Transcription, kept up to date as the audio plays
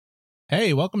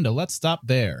Hey, welcome to Let's Stop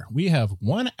There. We have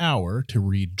 1 hour to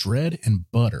read Dread and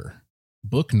Butter,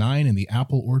 Book 9 in the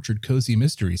Apple Orchard Cozy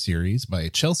Mystery Series by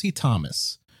Chelsea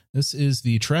Thomas. This is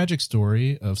the tragic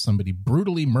story of somebody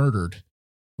brutally murdered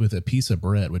with a piece of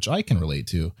bread, which I can relate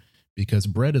to because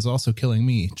bread is also killing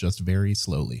me, just very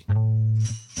slowly.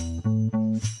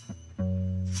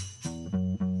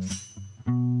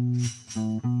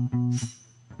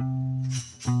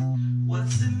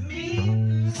 What's it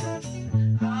mean?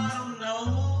 I don't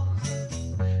know.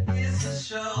 It's a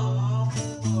show.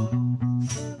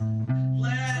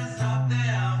 Let's stop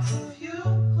there. I'm confused.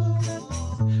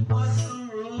 What's the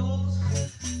rules?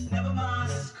 Never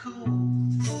mind, it's cool.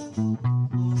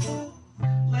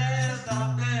 Let's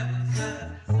stop there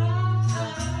because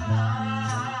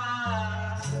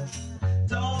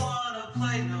I don't wanna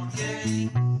play no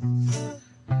game.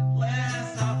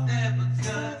 Let's stop there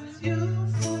because you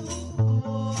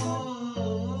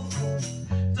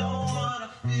don't wanna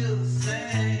feel the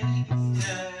same.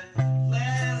 Yeah.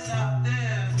 Let's stop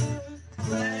there.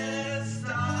 Let's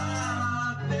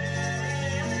stop there.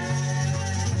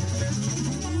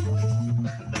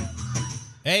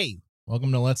 Hey,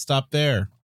 welcome to Let's Stop There.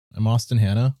 I'm Austin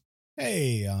Hanna.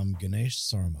 Hey, I'm Ganesh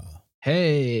Sarma.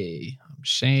 Hey, I'm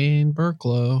Shane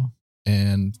Burklow.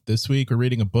 And this week we're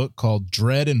reading a book called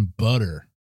Dread and Butter,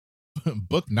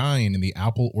 Book 9 in the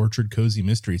Apple Orchard Cozy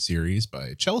Mystery Series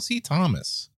by Chelsea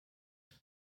Thomas.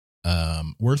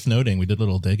 Worth noting, we did a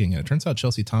little digging, and it turns out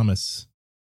Chelsea Thomas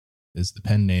is the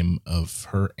pen name of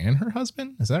her and her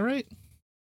husband. Is that right?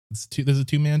 This is a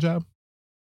two-man job?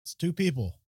 It's two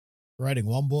people writing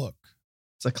one book.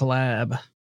 It's a collab.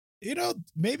 You know,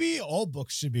 maybe all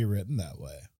books should be written that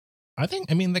way. I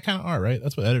mean, they kind of are, right?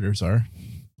 That's what editors are.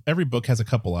 Every book has a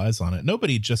couple eyes on it.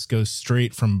 Nobody just goes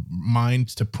straight from mind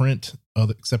to print,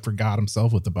 except for God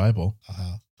himself with the Bible.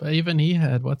 But even he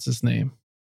had, what's his name?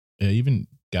 Yeah, even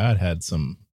God had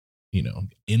some,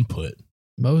 input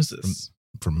Moses.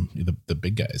 from the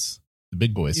big guys, the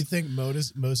big boys. You think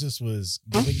Moses was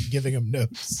giving him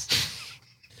notes?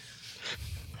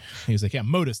 He was like, yeah,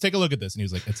 Modus, take a look at this. And he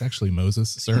was like, it's actually Moses,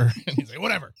 sir. And he's like,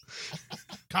 whatever.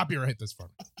 Copyright this for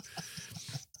me.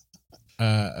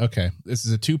 Okay. This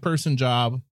is a 2-person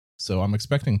job, so I'm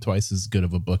expecting twice as good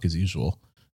of a book as usual.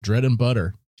 Dread and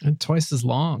Butter. And twice as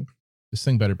long. This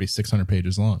thing better be 600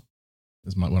 pages long,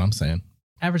 is what I'm saying.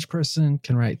 Average person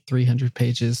can write 300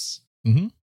 pages. Mm-hmm.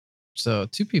 So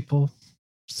 2 people.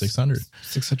 600.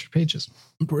 600 pages.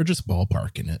 We're just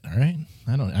ballparking it, all right?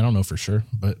 I don't know for sure,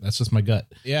 but that's just my gut.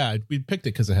 Yeah, we picked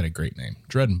it because it had a great name.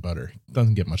 Dread and Butter.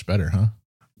 Doesn't get much better, huh?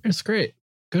 It's great.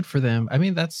 Good for them. I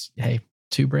mean, that's, hey,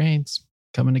 2 brains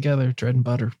coming together, Dread and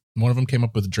Butter. One of them came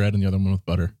up with dread and the other one with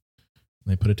butter. And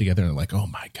they put it together and they're like, oh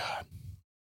my God.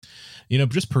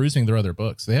 Just perusing their other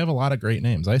books, they have a lot of great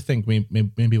names. I think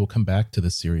maybe we'll come back to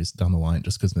this series down the line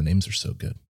just because the names are so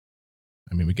good.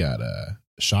 I mean, we got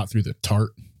Shot Through the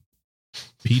Tart,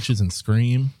 Peaches and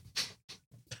Scream.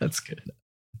 That's good.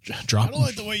 I don't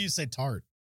like the way you say tart.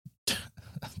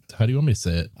 How do you want me to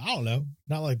say it? I don't know.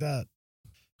 Not like that.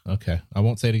 Okay, I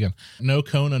won't say it again. No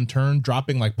Cone Unturned,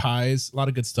 Dropping Like Pies. A lot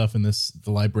of good stuff in the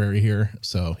library here.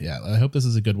 So yeah, I hope this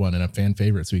is a good one and a fan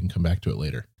favorite so we can come back to it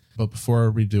later. But before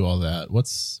we do all that,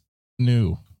 what's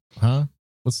new? Huh?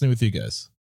 What's new with you guys?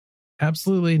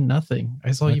 Absolutely nothing.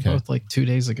 I saw you Okay. both like 2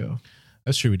 days ago.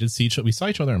 That's true. We saw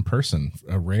each other in person,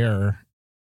 a rare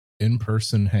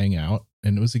in-person hangout,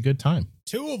 and it was a good time.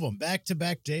 2 of them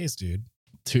back-to-back days, dude.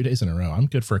 2 days in a row. I'm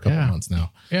good for a couple months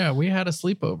now. Yeah, we had a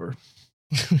sleepover.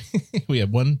 We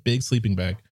had one big sleeping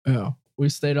bag. Oh, we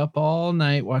stayed up all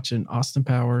night watching Austin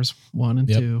Powers 1 and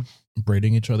Yep. 2.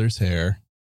 Braiding each other's hair,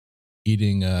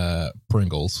 eating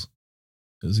Pringles.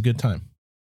 It was a good time.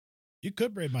 You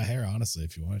could braid my hair, honestly,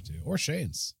 if you wanted to. Or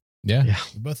Shane's. Yeah. Yeah.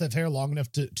 We both have hair long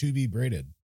enough to be braided.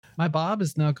 My bob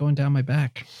is now going down my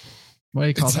back. What do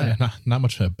you call It's that? not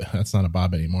much. That's not a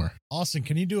bob anymore. Austin,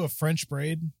 can you do a French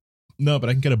braid? No, but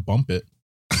I can get a bump it.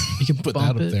 You can Put bump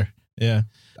that up it? there. Yeah.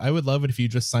 I would love it if you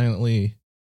just silently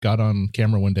got on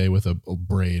camera one day with a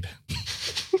braid.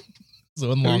 So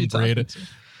one Who are long you braid. talking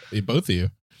to? Both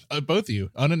of you.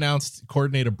 Unannounced,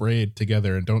 coordinate a braid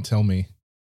together and don't tell me.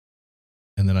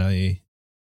 And then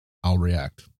I'll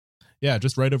react. Yeah,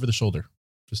 just right over the shoulder.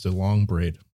 Just a long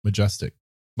braid. Majestic.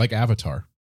 Like Avatar.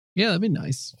 Yeah, that'd be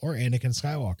nice. Or Anakin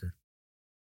Skywalker?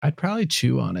 I'd probably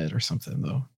chew on it or something,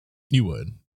 though. You would.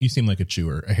 You seem like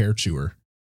a hair chewer.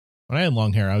 When I had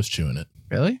long hair, I was chewing it.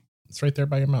 Really? It's right there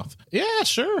by your mouth. Yeah,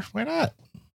 sure. Why not?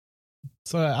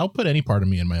 So I'll put any part of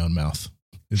me in my own mouth.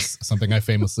 Is something I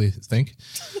famously think.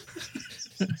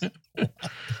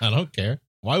 I don't care.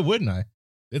 Why wouldn't I?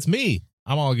 It's me.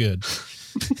 I'm all good.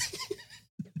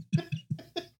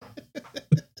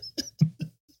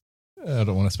 I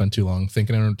don't want to spend too long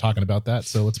thinking and talking about that,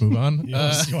 so let's move on. You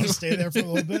want to stay there for a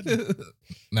little bit?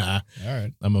 Nah, All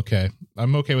right. I'm okay.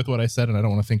 I'm okay with what I said, and I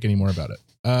don't want to think any more about it.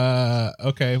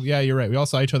 Okay, yeah, you're right. We all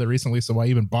saw each other recently, so why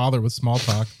even bother with small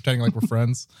talk, pretending like we're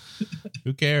friends?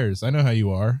 Who cares? I know how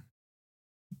you are.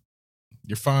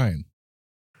 You're fine.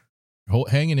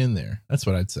 Hanging in there. That's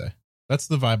what I'd say. That's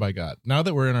the vibe I got. Now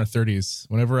that we're in our 30s,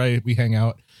 whenever we hang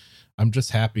out, I'm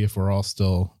just happy if we're all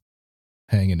still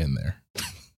hanging in there.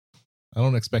 I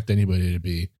don't expect anybody to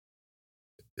be,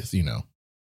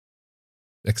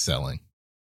 excelling.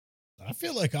 I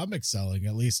feel like I'm excelling,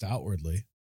 at least outwardly.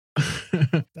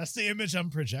 That's the image I'm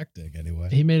projecting anyway.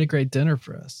 He made a great dinner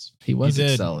for us. He was He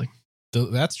did. excelling.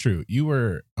 That's true. You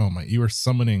were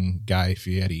summoning Guy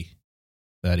Fieri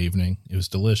that evening. It was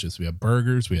delicious. We had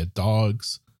burgers. We had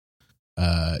dogs.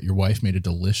 Your wife made a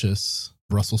delicious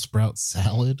Brussels sprout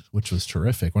salad, which was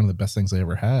terrific. One of the best things I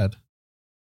ever had.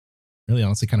 Really,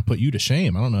 honestly, kind of put you to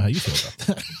shame. I don't know how you feel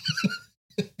about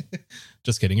that.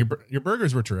 Just kidding. Your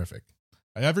burgers were terrific.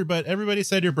 Everybody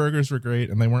said your burgers were great,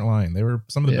 and they weren't lying. They were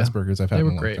some of the best burgers I've had in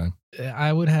a long time.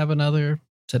 I would have another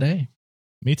today.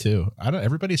 Me too.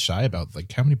 Everybody's shy about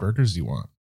like how many burgers do you want?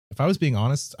 If I was being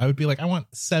honest, I would be like, I want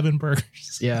 7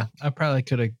 burgers. Yeah, I probably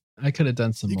could have. I could have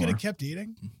done some You more. could have kept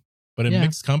eating. But in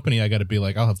mixed company, I got to be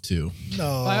like, I'll have 2.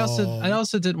 No. I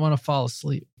also didn't want to fall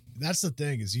asleep. That's the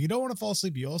thing, is you don't want to fall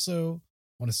asleep. You also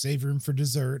want to save room for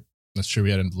dessert. That's true. We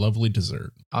had a lovely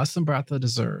dessert. Austin brought the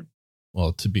dessert.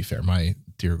 Well, to be fair, my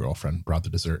dear girlfriend brought the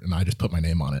dessert, and I just put my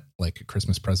name on it like a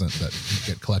Christmas present that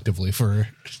you get collectively for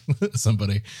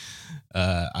somebody.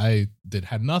 I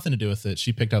had nothing to do with it.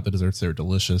 She picked out the desserts. They were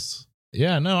delicious.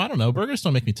 Yeah, no, I don't know. Burgers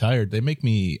don't make me tired. They make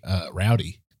me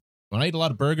rowdy. When I eat a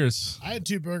lot of burgers. I had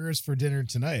 2 burgers for dinner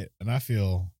tonight, and I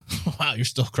feel... Wow, you're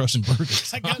still crushing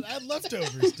burgers. I had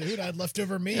leftovers, dude. I had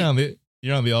leftover meat.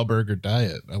 You're on the all burger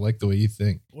diet. I like the way you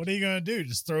think. What are you going to do?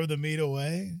 Just throw the meat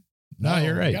away? No,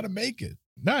 you're right. You got to make it.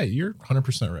 No, you're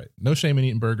 100% right. No shame in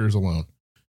eating burgers alone.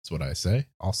 That's what I say.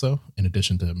 Also, in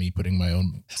addition to me putting my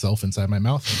own self inside my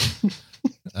mouth.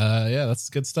 Yeah, that's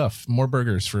good stuff. More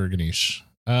burgers for Ganesh.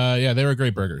 Yeah, they were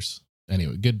great burgers.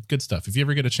 Anyway, good stuff. If you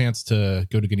ever get a chance to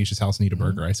go to Ganesh's house and eat a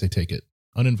burger, I say take it.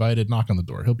 Uninvited, knock on the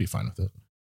door. He'll be fine with it.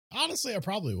 Honestly, I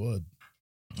probably would.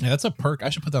 Yeah, that's a perk. I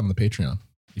should put that on the Patreon.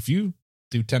 If you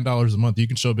do $10 a month, you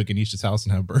can show up at Ganesh's house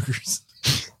and have burgers.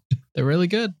 They're really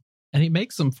good. And he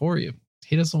makes them for you.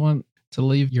 He doesn't want to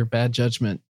leave your bad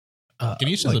judgment.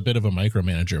 Ganesh is a bit of a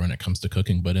micromanager when it comes to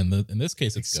cooking, but in this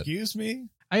case, it's Excuse me?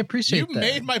 I appreciate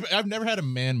that. I've never had a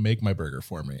man make my burger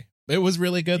for me. It was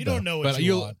really good. You don't know what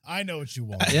you want. I know what you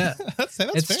want. Yeah, that's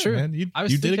it's fair, true. Man. I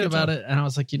was thinking about it, and I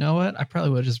was like, you know what? I probably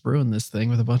would have just ruined this thing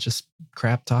with a bunch of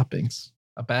crap toppings.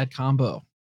 A bad combo.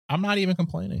 I'm not even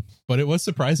complaining, but it was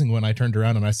surprising when I turned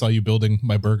around and I saw you building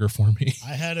my burger for me.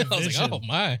 I had a vision. I was like, oh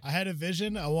my! I had a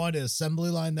vision. I wanted to assembly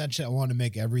line that shit. I wanted to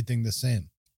make everything the same.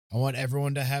 I want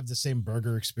everyone to have the same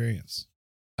burger experience.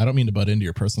 I don't mean to butt into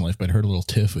your personal life, but I heard a little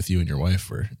tiff with you and your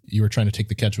wife where you were trying to take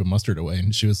the ketchup and mustard away,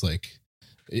 and she was like,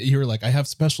 "You were like, I have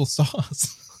special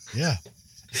sauce." Yeah.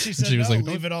 She said, she was no, like,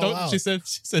 leave it all don't, out. She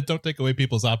said, don't take away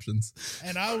people's options.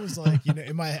 And I was like,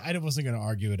 I wasn't going to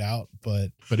argue it out,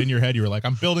 but in your head, you were like,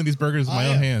 I'm building these burgers with my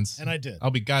own hands. And I did. I'll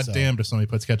be goddamned if somebody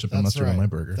puts ketchup and mustard on my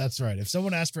burger. That's right. If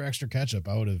someone asked for extra ketchup,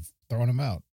 I would have thrown them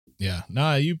out. Yeah.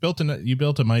 Nah, you built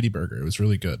a mighty burger. It was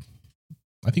really good.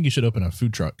 I think you should open a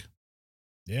food truck.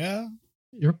 Yeah.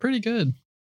 You're pretty good.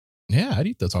 Yeah, I'd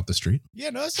eat those off the street. Yeah,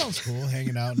 no, that sounds cool.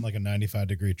 Hanging out in like a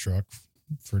 95-degree truck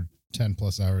for 10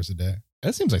 plus hours a day.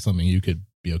 That seems like something you could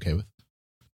be okay with.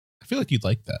 I feel like you'd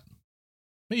like that.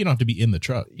 Maybe you don't have to be in the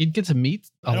truck. You'd get to meet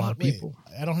a lot of people.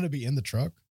 I don't have to be in the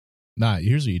truck. Nah,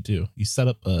 here's what you do. You set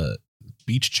up a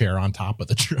beach chair on top of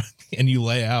the truck and you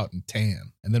lay out and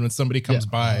tan. And then when somebody comes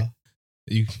by,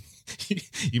 you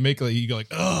go like,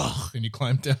 ugh, and you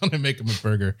climb down and make them a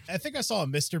burger. I think I saw a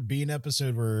Mr. Bean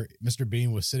episode where Mr.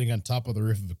 Bean was sitting on top of the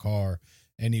roof of a car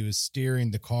and he was steering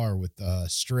the car with a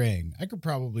string. I could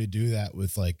probably do that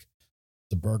with like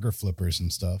the burger flippers and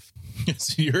stuff.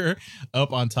 So you're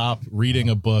up on top reading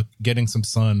a book, getting some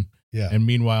sun. Yeah. And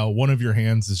meanwhile, one of your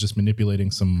hands is just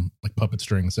manipulating some like puppet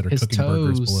strings that are cooking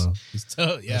burgers below. His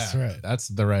toe. Yeah. That's right. That's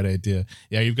the right idea.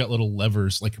 Yeah. You've got little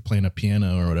levers like you're playing a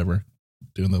piano or whatever,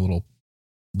 doing the little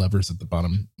levers at the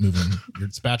bottom, moving your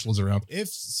spatulas around. If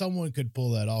someone could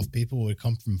pull that off, people would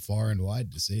come from far and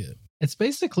wide to see it. It's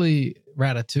basically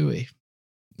Ratatouille.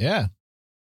 Yeah.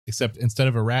 Except instead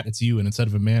of a rat, it's you. And instead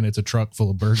of a man, it's a truck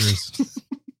full of burgers.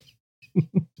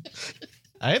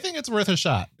 I think it's worth a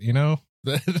shot. You know,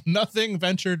 nothing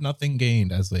ventured, nothing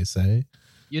gained, as they say.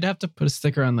 You'd have to put a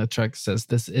sticker on the truck that says,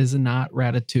 "This is not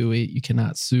Ratatouille. You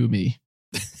cannot sue me."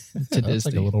 To That's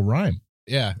Disney. like a little rhyme.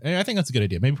 Yeah, and I think that's a good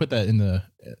idea. Maybe put that in the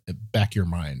back of your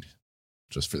mind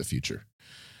just for the future.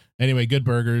 Anyway, good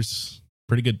burgers,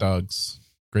 pretty good dogs,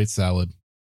 great salad,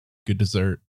 good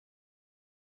dessert,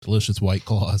 delicious White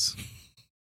Claws.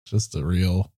 Just a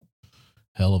real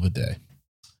hell of a day.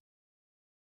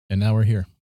 And now we're here,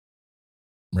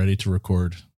 ready to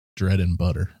record Dread and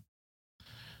Butter.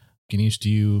 Ganesh, do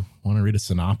you want to read a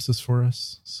synopsis for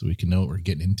us so we can know what we're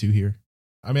getting into here?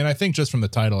 I mean, I think just from the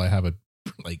title, I have a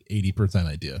like 80%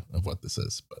 idea of what this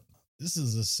is, but This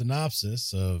is a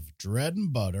synopsis of Dread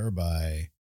and Butter by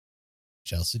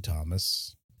Chelsea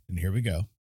Thomas. And here we go.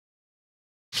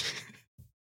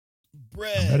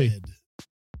 Bread. ready.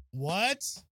 What?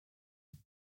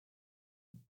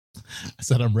 I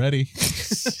said I'm ready.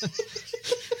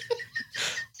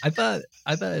 I thought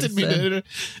it Didn't mean said, to-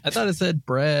 I thought it said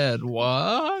bread.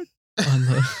 What? On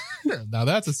the, Now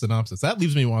that's a synopsis. That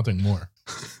leaves me wanting more.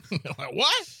 Like,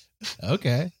 what?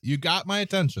 Okay, you got my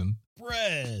attention.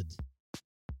 Bread.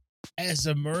 As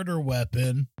a murder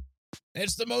weapon.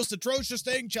 It's the most atrocious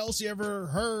thing Chelsea ever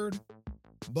heard.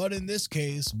 But in this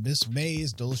case, Miss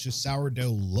May's delicious sourdough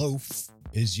loaf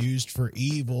is used for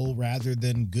evil rather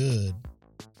than good.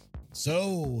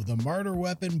 So, the murder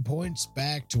weapon points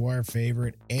back to our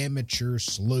favorite amateur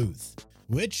sleuth,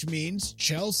 which means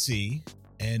Chelsea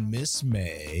and Miss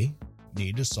May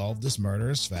need to solve this murder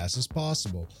as fast as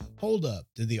possible. Hold up,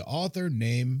 did the author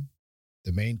name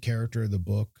the main character of the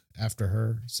book after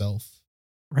herself?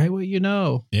 right, what you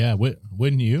know. Yeah,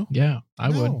 wouldn't you? Yeah, I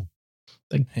would. No.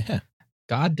 Yeah,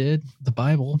 God did the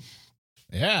Bible.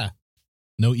 yeah.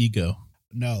 No ego.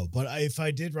 No, but if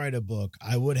I did write a book,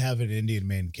 I would have an Indian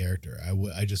main character.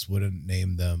 I just wouldn't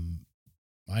name them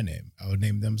my name. I would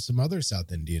name them some other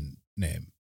South Indian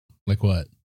name. Like what?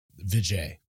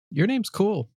 Vijay. Your name's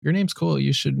cool. Your name's cool.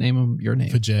 You should name him your name.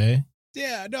 Vijay.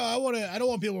 Yeah, no, I don't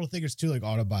want people to think it's too like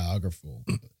autobiographical.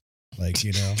 Like,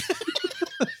 you know.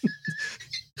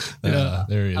 Yeah.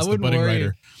 There he is. I The wouldn't budding worry.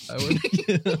 writer.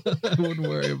 I wouldn't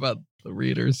worry about the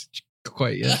readers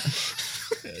quite yet.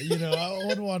 You know,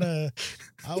 I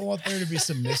want there to be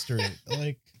some mystery.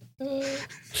 Like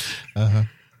Uh-huh.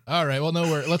 All right. Well,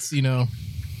 let's,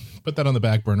 put that on the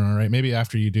back burner. All right. Maybe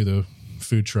after you do the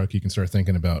food truck, you can start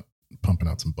thinking about pumping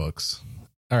out some books.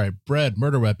 All right. Bread,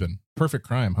 murder weapon. Perfect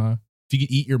crime, huh? If you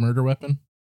could eat your murder weapon,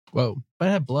 Whoa, but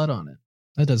I have blood on it.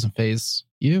 That doesn't phase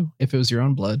you if it was your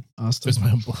own blood, Austin. it's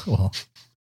my own blood.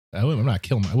 Well, I'm not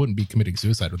killing. I wouldn't be committing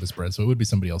suicide with this bread, so it would be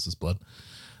somebody else's blood.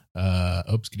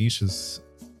 Oops, Ganesh has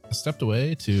stepped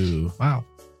away to, Wow.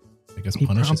 I guess, He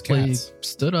punish his promptly cats.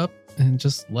 stood up and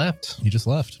just left. He just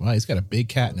left. Wow, he's got a big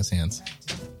cat in his hands.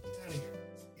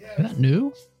 Is that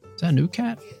new? Is that a new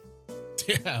cat?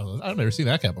 Yeah, I've never seen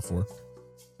that cat before.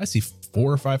 I see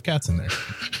 4 or 5 cats in there.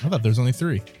 I thought there's only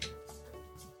 3.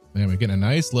 Man, we're getting a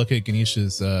nice look at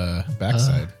Ganesh's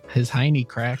backside. His hiney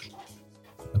crack.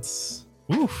 That's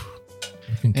oof.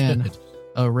 Looking And- good.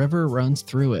 A river runs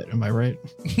through it. Am I right?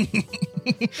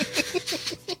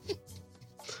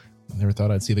 Never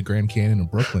thought I'd see the Grand Canyon of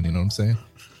Brooklyn. You know what I'm saying?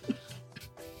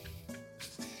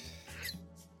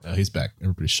 Oh, he's back.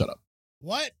 Everybody, shut up.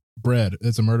 what? Bread.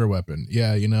 It's a murder weapon.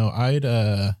 Yeah,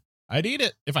 I'd eat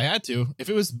it if I had to. If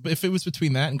it was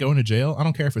between that and going to jail, I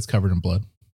don't care if it's covered in blood.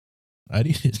 I'd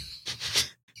eat it.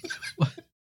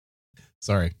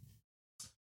 Sorry.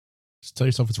 Just tell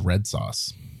yourself it's red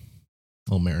sauce.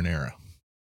 A little marinara.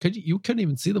 You couldn't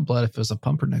even see the blood if it was a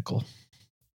pumpernickel.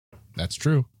 That's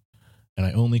true. And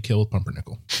I only kill with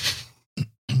pumpernickel.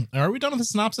 Are we done with the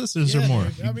synopsis? Or is there Yeah, more?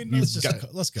 dude. I mean,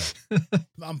 let's go.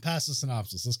 I'm past the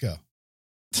synopsis. Let's go.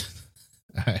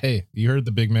 Hey, you heard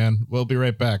the big man. We'll be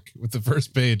right back with the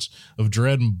first page of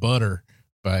Dread and Butter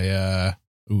by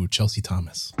Chelsea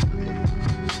Thomas.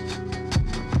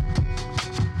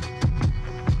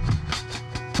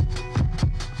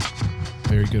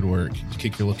 Very good work. You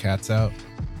kick your little cats out.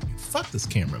 Fuck this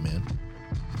camera, man.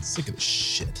 I'm sick of this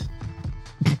shit.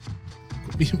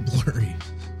 Quit being blurry.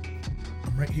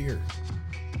 I'm right here.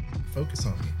 Focus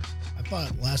on me. I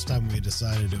thought last time we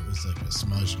decided it was like a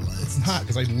smudged lens. It's not,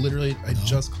 because I No.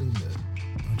 just cleaned it.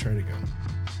 I'll try it again.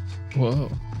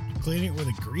 Whoa. Clean it with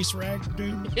a grease rag,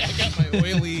 dude. Yeah, I got my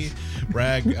oily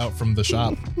rag out from the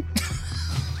shop.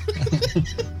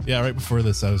 Yeah, right before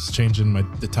this, I was changing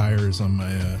the tires on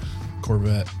my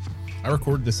Corvette. I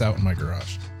recorded this out in my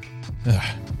garage. I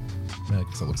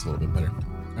guess that looks a little bit better.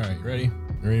 All right, ready?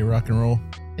 Ready to rock and roll?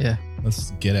 Yeah.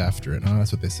 Let's get after it. Huh?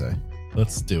 That's what they say.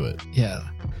 Let's do it. Yeah.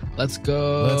 Let's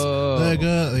go. Let's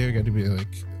go. You got to be like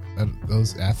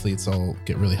those athletes all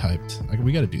get really hyped. Like,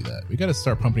 we got to do that. We got to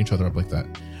start pumping each other up like that.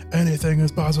 Anything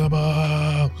is possible.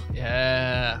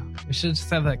 Yeah. We should just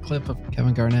have that clip of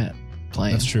Kevin Garnett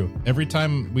playing. That's true. Every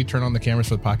time we turn on the cameras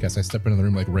for the podcast, I step into the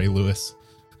room like Ray Lewis.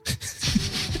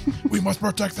 We must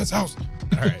protect this house.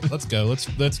 All right, let's go.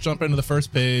 Let's jump into the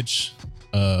first page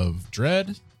of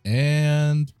Dread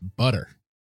and Butter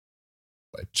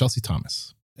by Chelsea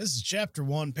Thomas. This is chapter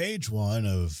 1, page 1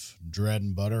 of Dread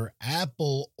and Butter,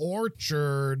 Apple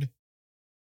Orchard,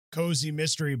 Cozy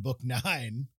Mystery Book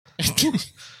 9.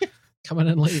 Coming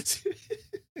in late.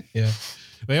 Yeah.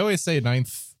 They always say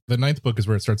the ninth book is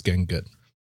where it starts getting good.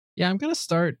 Yeah, I'm gonna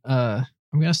start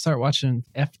watching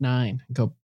F9 and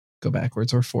go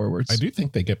backwards or forwards. I do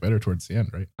think they get better towards the end,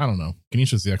 right? I don't know.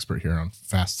 Ganesha's the expert here on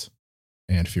Fast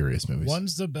and Furious movies.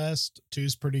 1's the best,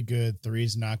 2's pretty good,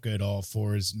 3's not good, all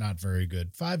 4 is not very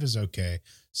good, 5 is okay,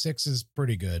 6 is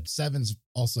pretty good, 7's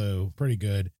also pretty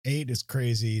good, 8 is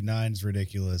crazy, 9's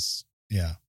ridiculous.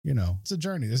 Yeah, you know, it's a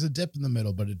journey. There's a dip in the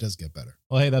middle, but it does get better.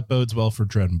 Well, hey, that bodes well for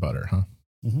Dread and Butter, huh?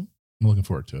 Mm-hmm. I'm looking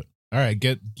forward to it. All right,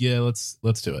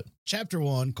 let's do it. Chapter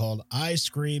 1 called I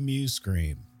Scream, You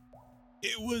Scream.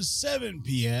 It was 7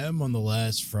 p.m. on the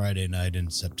last Friday night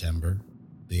in September.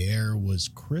 The air was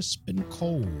crisp and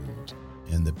cold,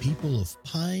 and the people of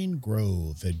Pine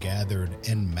Grove had gathered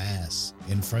en masse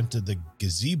in front of the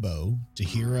gazebo to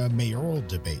hear a mayoral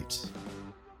debate.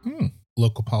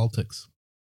 Local politics.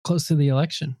 Close to the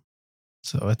election,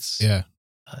 so it's Yeah.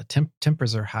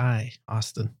 Tempers are high,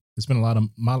 Austin. There's been a lot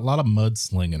of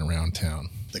mudslinging around town.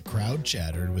 The crowd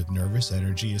chattered with nervous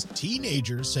energy as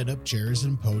teenagers set up chairs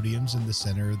and podiums in the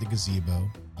center of the gazebo.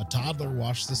 A toddler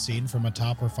watched the scene from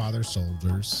atop her father's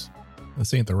shoulders.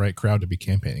 This ain't the right crowd to be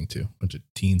campaigning to. Bunch of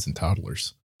teens and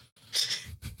toddlers.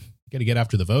 Got to get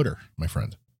after the voter, my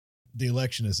friend. The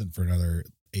election isn't for another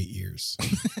 8 years.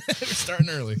 We're starting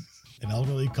early. An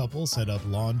elderly couple set up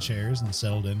lawn chairs and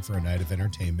settled in for a night of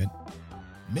entertainment.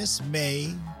 Miss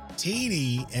May,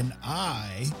 Teeny, and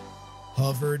I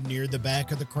hovered near the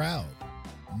back of the crowd.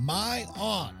 My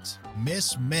aunt,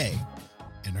 Miss May,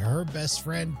 and her best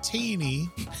friend, Teeny,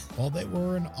 well, they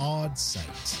were an odd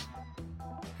sight.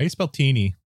 How do you spell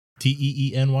teeny?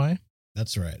 Teeny?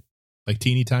 That's right. Like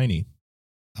teeny tiny.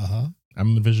 Uh-huh.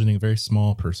 I'm envisioning a very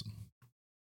small person.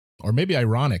 Or maybe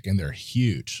ironic, and they're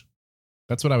huge.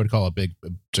 That's what I would call a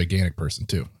gigantic person,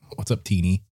 too. What's up,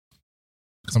 teeny?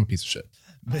 Because I'm a piece of shit.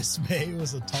 Miss May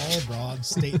was a tall, broad,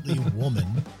 stately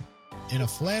woman in a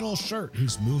flannel shirt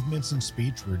whose movements and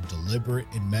speech were deliberate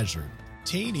and measured.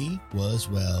 Teeny was,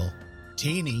 well,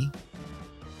 teeny,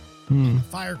 a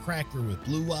firecracker with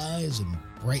blue eyes and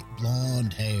bright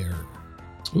blonde hair.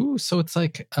 Ooh, so it's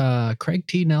like Craig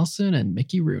T. Nelson and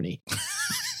Mickey Rooney.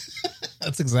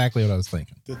 That's exactly what I was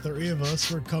thinking. The three of us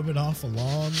were coming off a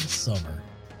long summer.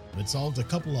 We'd solved a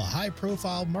couple of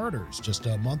high-profile murders just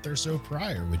a month or so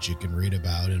prior, which you can read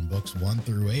about in books 1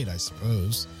 through 8, I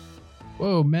suppose.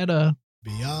 Whoa, meta.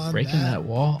 Beyond Breaking that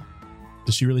wall.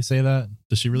 Does she really say that?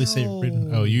 Does she really say?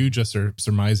 No. Oh, you just are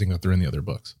surmising that they're in the other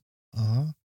books. Uh-huh.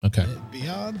 Okay.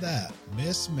 Beyond that,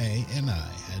 Miss May and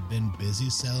I had been busy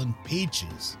selling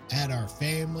peaches at our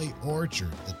family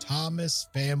orchard, the Thomas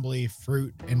Family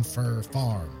Fruit and Fur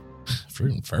Farm.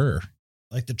 Fruit and fur.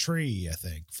 Like the tree, I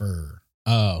think, fur.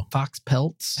 Oh. Fox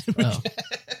pelts. Oh.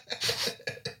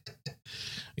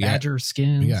 We got- Badger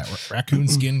skins. We got raccoon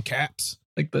skin caps.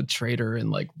 Like the trader in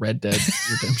like Red Dead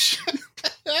Redemption.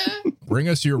 Bring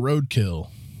us your roadkill.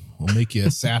 We'll make you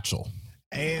a satchel.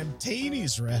 And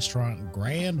Teeny's restaurant,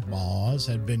 Grandma's,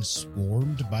 had been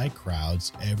swarmed by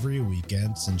crowds every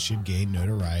weekend since she'd gained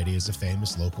notoriety as a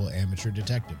famous local amateur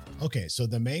detective. Okay, so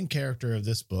the main character of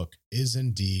this book is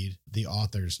indeed the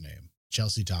author's name,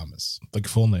 Chelsea Thomas. Like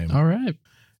full name. All right.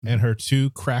 And her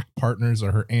two crack partners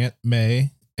are her Aunt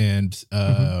May and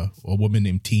a woman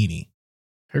named Teeny.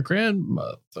 Her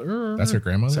grandmother. That's her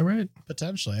grandmother? Is that right?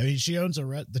 Potentially. I mean, she owns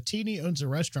the Teeny owns a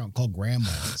restaurant called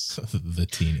Grandma's. The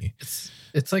Teeny.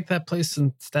 It's like that place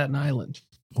in Staten Island.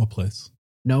 What place?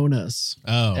 Nona's.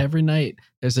 Oh. Every night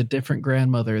there's a different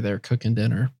grandmother there cooking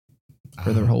dinner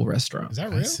for their whole restaurant. Is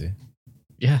that I real? see.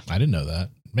 Yeah. I didn't know that.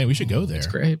 Man, we should go there. It's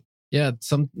great. Yeah.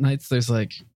 Some nights there's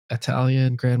like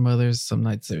Italian grandmothers. Some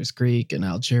nights there's Greek and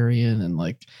Algerian. And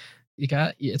like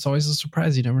it's always a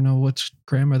surprise. You never know which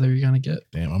grandmother you're going to get.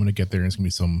 Damn, I'm going to get there and it's going to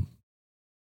be some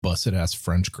busted ass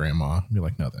French grandma. I'll be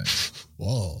like, no thanks.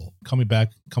 Whoa. Call me back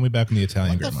when the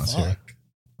Italian What the grandma's here. fuck?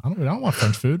 I don't want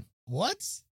French food. What?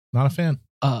 Not a fan.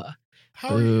 How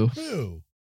are you? Boo.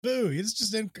 Boo. It's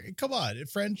just, come on.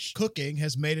 French cooking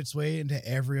has made its way into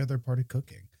every other part of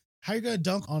cooking. How are you going to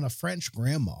dunk on a French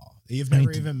grandma that you've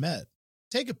never even met?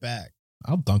 Take it back.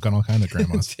 I'll dunk on all kind of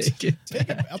grandmas. Take it.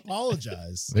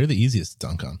 Apologize. They're the easiest to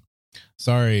dunk on.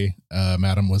 Sorry,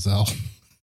 Mademoiselle.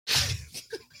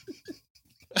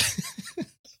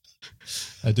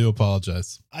 I do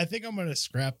apologize. I think I'm going to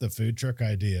scrap the food truck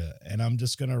idea and I'm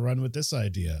just going to run with this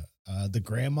idea. The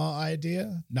grandma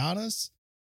idea, Nana's.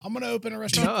 I'm going to open a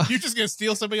restaurant. No. You're just going to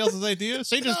steal somebody else's idea?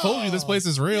 She just told you this place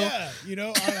is real. Yeah,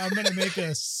 I'm going to make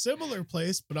a similar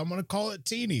place, but I'm going to call it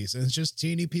Teeny's, and it's just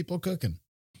teeny people cooking.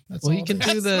 That's Well, all you can it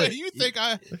is. do That's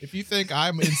the. if you think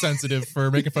I'm insensitive for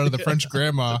making fun of the French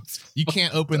grandma, you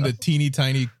can't open the teeny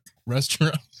tiny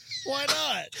restaurant. Why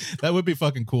not? That would be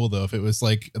fucking cool though if it was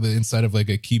like the inside of like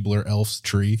a Keebler elf's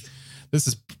tree.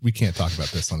 We can't talk about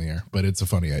this on the air, but it's a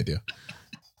funny idea.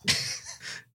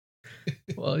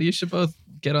 Well, you should both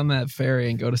get on that ferry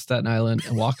and go to Staten Island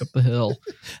and walk up the hill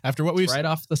After what we've right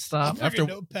off the I'm stop. after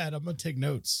notepad. I'm going to take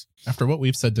notes. after what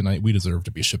we've said tonight, we deserve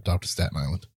to be shipped off to Staten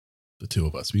Island. The two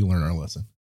of us, we learn our lesson.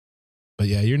 But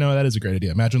yeah, that is a great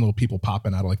idea. Imagine little people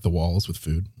popping out of like the walls with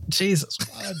food. Jesus.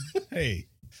 Hey,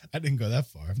 I didn't go that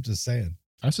far. I'm just saying.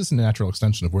 That's just a natural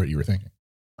extension of what you were thinking.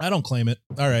 I don't claim it.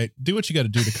 All right, do what you got to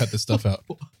do to cut this stuff out,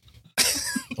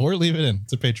 or leave it in.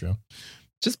 It's a Patreon.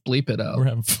 Just bleep it out. We're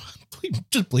having fun.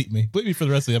 Just bleep me for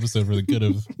the rest of the episode for the good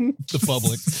of the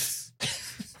public.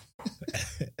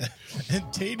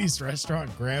 And Teeny's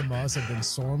restaurant grandmas have been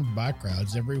swarmed by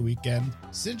crowds every weekend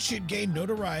since she'd gained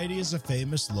notoriety as a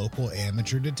famous local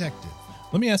amateur detective.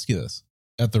 Let me ask you this,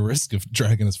 at the risk of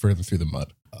dragging us further through the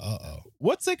mud. Uh-oh.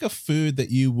 What's like a food that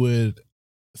you would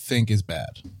think is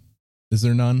bad? Is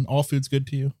there none? All food's good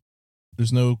to you?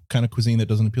 There's no kind of cuisine that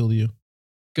doesn't appeal to you?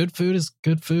 Good food is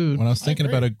good food. When I was thinking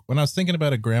agree.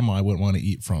 about a grandma I wouldn't want to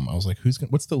eat from, I was like,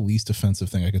 what's the least offensive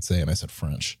thing I could say? And I said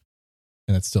French.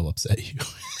 And that still upset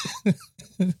you.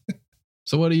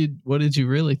 So what did you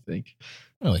really think?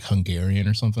 Like Hungarian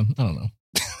or something. I don't know.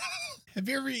 Have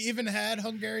you ever even had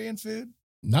Hungarian food?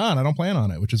 Nah, and I don't plan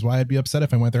on it, which is why I'd be upset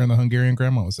if I went there and the Hungarian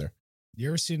grandma was there. You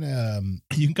ever seen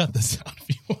You can cut this out if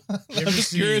you want. I'm ever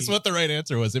just curious see- what the right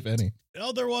answer was, if any.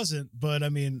 No, there wasn't. But I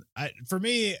mean, for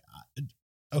me,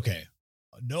 okay,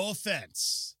 no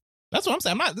offense. That's what I'm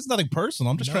saying. This is nothing personal.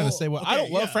 I'm just trying to say, I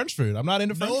don't love French food. I'm not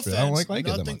into French food. I don't like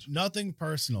it that much. Nothing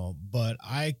personal, but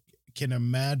I can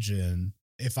imagine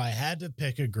if I had to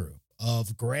pick a group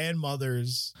of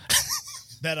grandmothers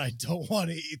that I don't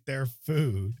want to eat their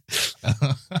food,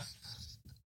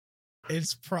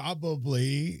 it's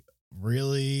probably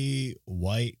really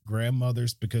white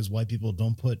grandmothers, because white people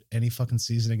don't put any fucking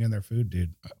seasoning in their food,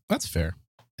 dude. That's fair.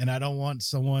 And I don't want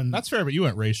someone. That's fair, but you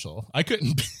went racial. I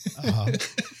couldn't.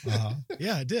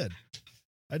 Yeah, I did.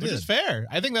 Which is fair.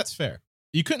 I think that's fair.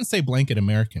 You couldn't say blanket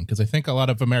American because I think a lot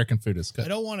of American food is I good.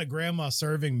 don't want a grandma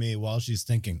serving me while she's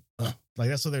thinking. Like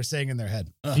that's what they're saying in their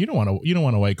head. You don't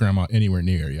want a white grandma anywhere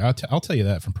near you. I'll tell you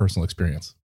that from personal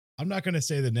experience. I'm not going to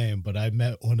say the name, but I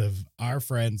met one of our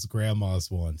friends'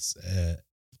 grandmas once,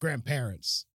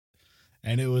 grandparents,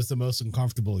 and it was the most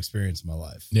uncomfortable experience of my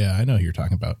life. Yeah, I know who you're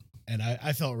talking about. And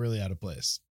I felt really out of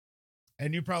place.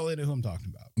 And you probably know who I'm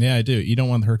talking about. Yeah, I do. You don't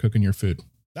want her cooking your food.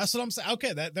 That's what I'm saying.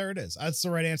 Okay, there it is. That's the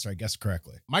right answer, I guess,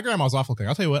 correctly. My grandma's awful cooking.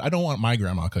 I'll tell you what, I don't want my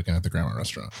grandma cooking at the grandma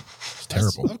restaurant. It's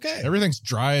terrible. Okay. Everything's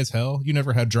dry as hell. You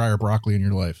never had drier broccoli in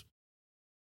your life.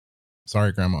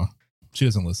 Sorry, grandma. She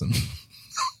doesn't listen.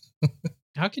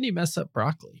 How can you mess up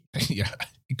broccoli? Yeah,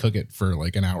 you cook it for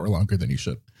like an hour longer than you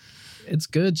should. It's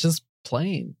good, just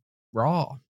plain,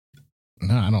 raw.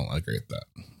 No, I don't agree with that.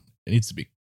 It needs to be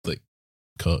like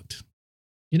cooked.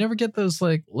 You never get those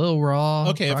like little raw.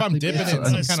 Okay, if I'm broccoli dipping bits? it in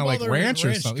some It's kind of like smothered in ranch or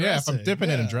ranch something. Yeah, if I'm dressing, dipping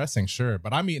it in yeah. dressing, sure.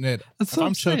 But I'm eating it. That's If what I'm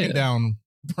I'm choking saying. down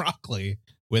broccoli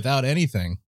without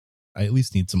anything, I at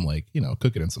least need some like,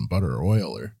 cook it in some butter or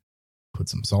oil or put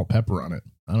some salt, pepper on it.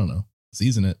 I don't know.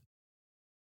 Season it.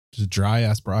 Just dry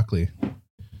ass broccoli.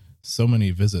 So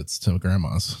many visits to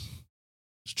grandma's.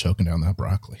 Just choking down that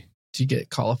broccoli. Do you get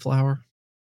cauliflower?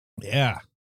 Yeah.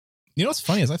 You know what's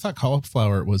funny is I thought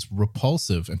cauliflower was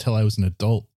repulsive until I was an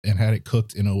adult and had it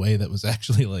cooked in a way that was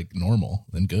actually like normal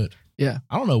and good. Yeah.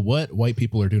 I don't know what white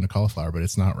people are doing to cauliflower, but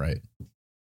it's not right.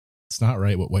 It's not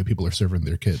right what white people are serving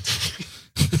their kids.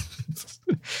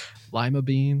 Lima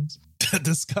beans.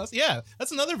 Disgust. Yeah,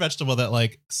 that's another vegetable that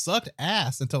like sucked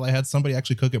ass until I had somebody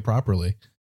actually cook it properly.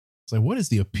 It's like, what is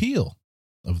the appeal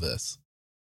of this?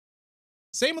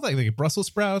 Same with like Brussels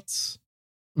sprouts.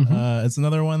 Mhm. It's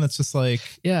another one that's just like,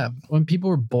 Yeah, when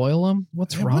people boil them,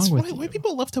 what's man, wrong with why, you? why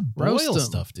people love to Roast boil 'em.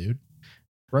 stuff, dude?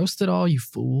 Roast it all, you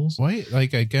fools. Why?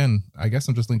 Like again, I guess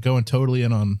I'm just like going totally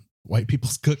in on white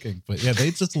people's cooking, but yeah,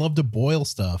 they just love to boil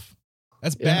stuff.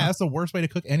 That's bad. Yeah. That's the worst way to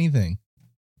cook anything,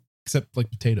 except like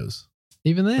potatoes.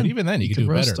 Even then, But even then, you you can could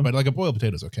do roast better. them. But like a boiled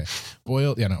potato's okay.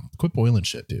 Quit boiling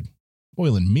shit, dude.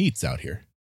 Boiling meats out here.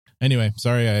 Anyway,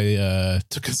 sorry I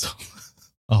took us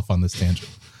off on this tangent.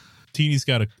 Teeny's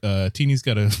got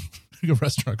a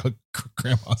restaurant called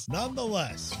Grandma's.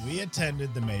 Nonetheless, we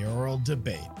attended the mayoral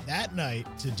debate that night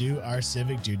to do our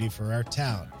civic duty for our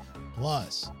town.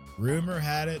 Plus, rumor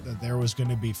had it that there was going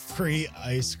to be free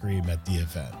ice cream at the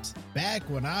event. Back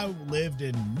when I lived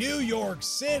in New York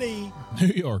City, New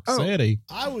York City.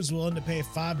 I was willing to pay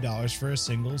 $5 for a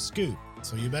single scoop.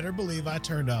 So you better believe I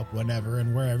turned up whenever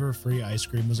and wherever free ice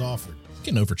cream was offered.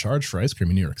 Getting overcharged for ice cream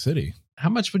in New York City. How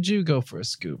much would you go for a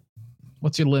scoop?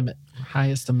 What's your limit?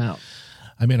 Highest amount?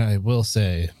 I mean, I will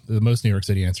say the most New York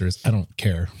City answer is I don't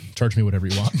care. Charge me whatever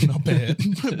you want and I'll pay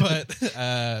it.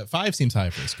 But 5 seems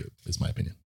high for a scoop, is my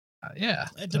opinion. Yeah.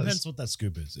 It depends what that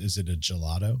scoop is. Is it a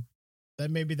gelato?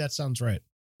 Then maybe that sounds right.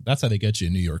 That's how they get you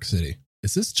in New York City.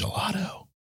 Is this gelato?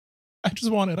 I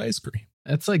just wanted ice cream.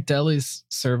 It's like delis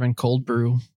serving cold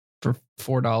brew for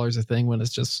 $4 a thing when it's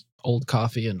just old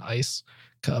coffee and ice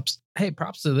cups. Hey,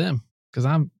 props to them because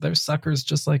they're suckers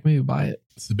just like me who buy it.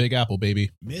 It's the Big Apple,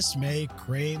 baby. Miss May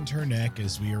craned her neck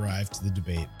as we arrived to the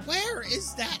debate. Where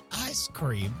is that ice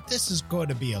cream? This is going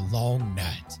to be a long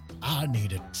night. I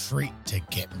need a treat to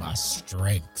get my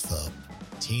strength up.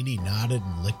 Teeny nodded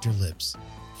and licked her lips.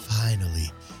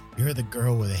 Finally, you're the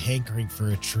girl with a hankering for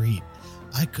a treat.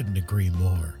 I couldn't agree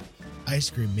more.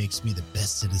 Ice cream makes me the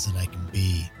best citizen I can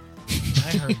be.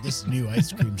 I heard this new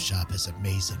ice cream shop has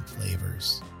amazing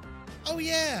flavors. Oh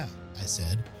yeah, I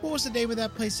said. What was the name of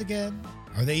that place again?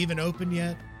 Are they even open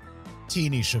yet?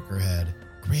 Teeny shook her head.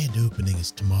 Grand opening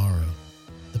is tomorrow.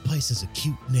 The place has a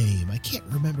cute name. I can't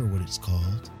remember what it's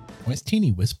called. Why is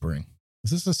Teeny whispering?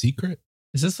 Is this a secret?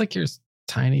 Is this like your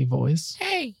tiny voice?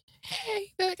 Hey,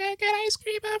 I got ice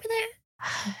cream over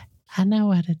there. I know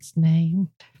what it's named.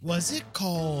 Was it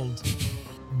called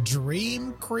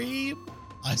Dream Cream?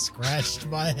 I scratched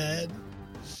my head.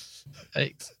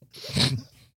 Thanks.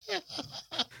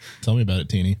 Tell me about it,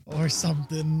 Teeny. Or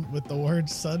something with the word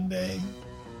Sunday.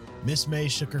 Miss May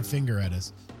shook her finger at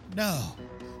us. No,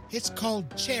 it's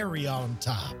called Cherry on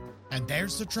Top. And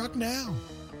there's the truck now.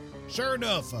 Sure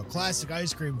enough, a classic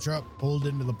ice cream truck pulled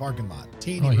into the parking lot.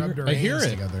 Teeny rubbed her I hear hands it.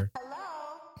 together.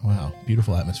 Wow,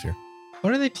 beautiful atmosphere.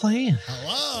 What are they playing?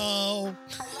 Hello.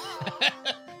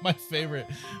 my favorite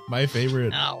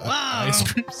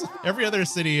ice creams. Every other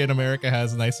city in America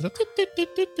has a nice little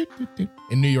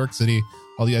in New York City,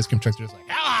 all the ice cream trucks are just like,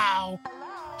 hello.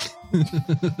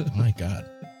 My God.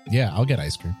 Yeah, I'll get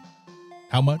ice cream.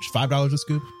 How much? $5 a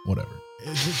scoop? Whatever.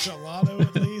 Is it gelato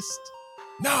at least?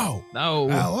 No. No.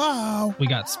 Hello. We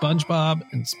got SpongeBob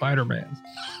and Spider-Man.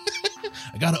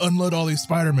 I gotta unload all these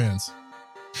Spider-Mans.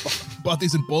 Bought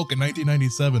these in bulk in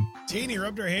 1997. Teeny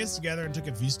rubbed her hands together and took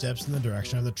a few steps in the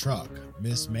direction of the truck.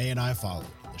 Miss May and I followed.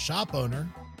 The shop owner,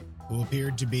 who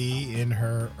appeared to be in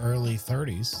her early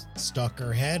 30s, stuck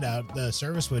her head out the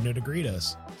service window to greet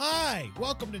us. Hi,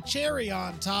 welcome to Cherry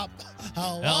on Top.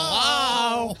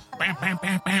 Hello. Bam, bam,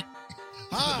 bam, bam.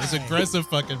 Hi. It's aggressive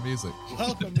fucking music.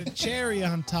 Welcome to Cherry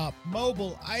on Top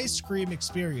Mobile Ice Cream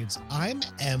Experience. I'm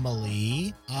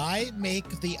Emily. I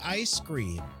make the ice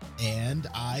cream, and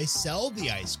I sell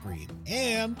the ice cream,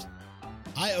 and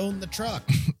I own the truck.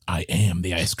 I am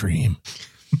the ice cream.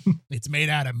 It's made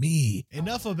out of me.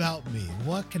 Enough about me.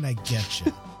 What can I get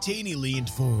you? Teeny leaned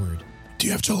forward. Do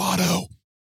you have gelato?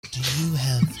 Do you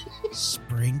have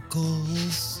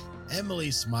sprinkles?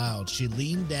 Emily smiled. She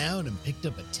leaned down and picked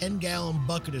up a 10-gallon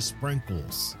bucket of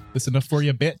sprinkles. This enough for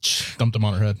you, bitch? Dumped them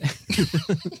on her head.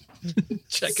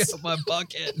 Check out my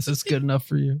bucket. Is this good enough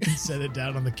for you? Set it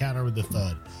down on the counter with a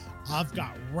thud. I've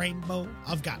got rainbow.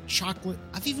 I've got chocolate.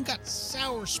 I've even got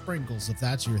sour sprinkles, if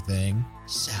that's your thing.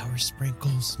 Sour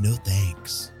sprinkles? No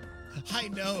thanks. I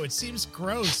know, it seems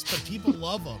gross, but people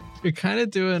love them. You're kind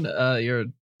of doing your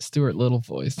Stuart Little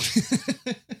voice.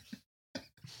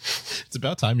 It's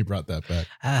about time you brought that back.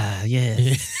 Ah,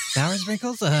 yes. Sour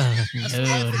sprinkles? That's what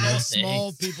I think all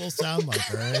small people sound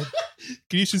like, right?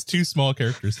 Can you just 2 small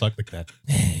characters talk like that?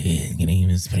 Your name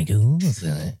is sprinkles.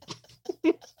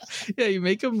 Yeah, you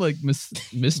make them like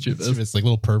mischievous. It's like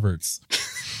little perverts.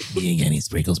 You got any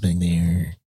sprinkles back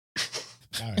there?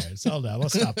 All right, settle down.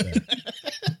 Let's stop there.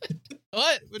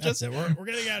 What? That's it. We're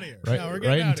getting out of here. Right, No, we're getting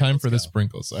right out in of here. time Let's for the go.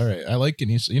 sprinkles. All right. I like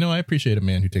Ganesh. You know, I appreciate a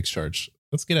man who takes charge.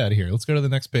 Let's get out of here. Let's go to the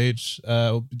next page.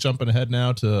 We'll be jumping ahead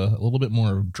now to a little bit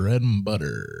more of Dread and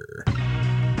Butter.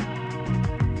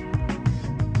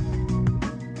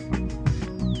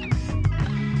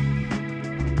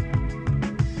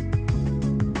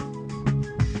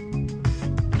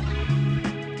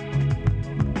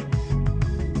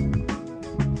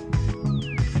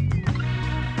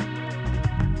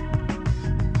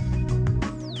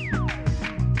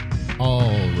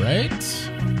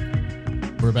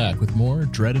 we're back with more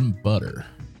Dread and Butter.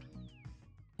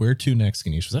 Where to next,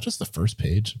 Ganesh? Was that just the first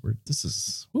page? This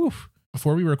is, woof.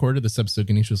 Before we recorded this episode,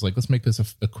 Ganesh was like, let's make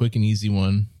this a quick and easy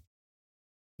one.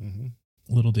 Mm-hmm.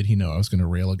 Little did he know I was going to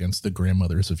rail against the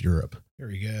grandmothers of Europe. Here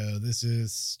we go. This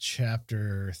is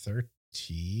chapter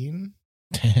 13.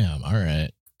 Damn, all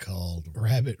right. Called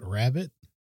Rabbit.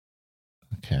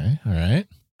 Okay, all right.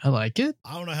 I like it.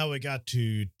 I don't know how we got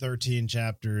to 13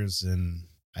 chapters, and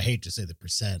I hate to say the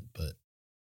percent, but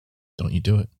Don't you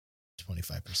do it.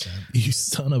 25%. You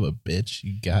son of a bitch,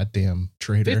 you goddamn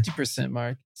traitor. 50%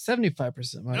 mark,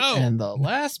 75% mark. No. And the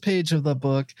last page of the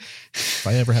book. If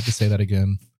I ever have to say that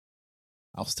again,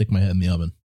 I'll stick my head in the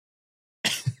oven.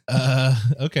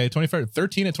 Okay,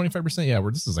 13 at 25%. Yeah,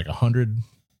 this is like 100.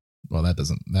 Well,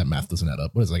 that math doesn't add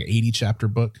up. What is it, like 80 chapter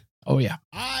book? Oh, yeah.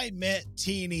 I met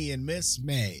Teeny and Miss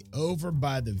May over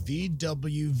by the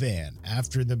VW van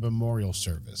after the memorial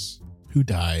service. Who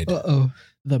died? Uh-oh.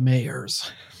 The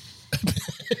mayors.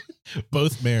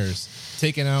 Both mayors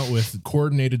taken out with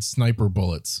coordinated sniper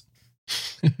bullets.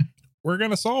 We're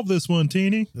going to solve this one,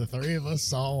 Teeny. The three of us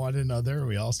saw one another.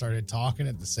 We all started talking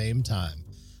at the same time.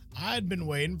 I'd been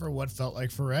waiting for what felt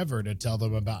like forever to tell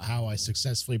them about how I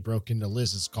successfully broke into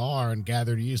Liz's car and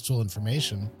gathered useful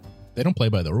information. They don't play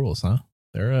by the rules, huh?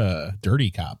 They're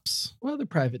dirty cops. Well, they're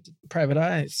private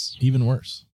eyes. Even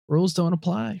worse. Rules don't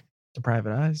apply to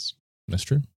private eyes. That's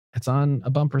true. It's on a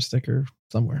bumper sticker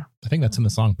somewhere. I think that's in the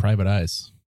song Private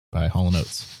Eyes by Hall &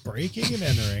 Oates. Breaking and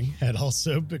entering had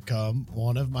also become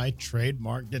one of my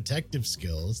trademark detective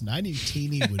skills, and I knew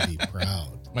Teeny would be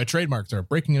proud. My trademarks are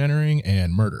breaking and entering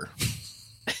and murder.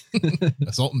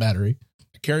 Assault and battery.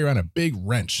 I carry around a big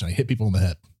wrench and I hit people in the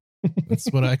head. That's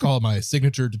what I call my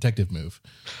signature detective move.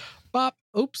 Bop.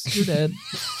 Oops, you're dead.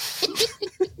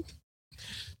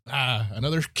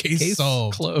 Another case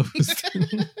solved. Closed.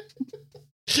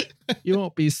 You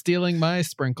won't be stealing my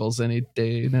sprinkles any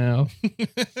day now.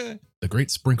 The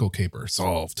great sprinkle caper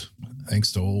solved.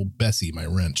 Thanks to old Bessie, my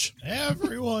wrench.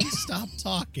 Everyone stop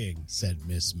talking, said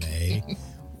Miss May.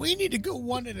 We need to go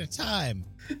one at a time.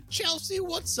 Chelsea,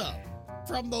 what's up?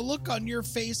 From the look on your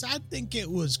face, I think it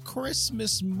was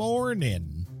Christmas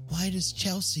morning. Why does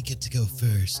Chelsea get to go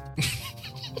first?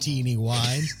 Teeny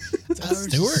whined.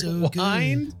 Stuart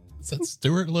whined? Is that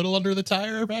Stuart a little under the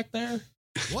tire back there?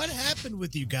 What happened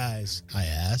with you guys? I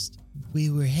asked. We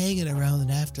were hanging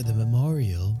around after the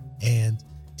memorial, and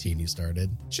Teeny started.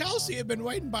 Chelsea had been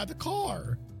waiting by the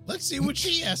car. Let's see what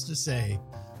she has to say.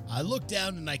 I looked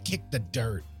down and I kicked the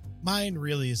dirt. Mine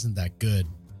really isn't that good.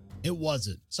 It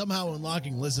wasn't. Somehow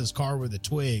unlocking Liz's car with a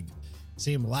twig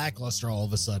seemed lackluster all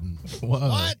of a sudden. Whoa.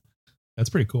 What? That's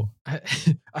pretty cool.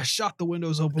 I shot the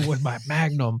windows open with my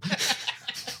Magnum.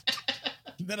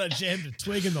 Then I jammed a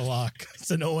twig in the lock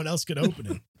so no one else could open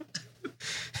it.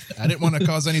 I didn't want to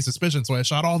cause any suspicion, so I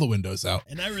shot all the windows out.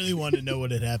 And I really wanted to know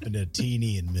what had happened to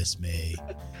Teeny and Miss May.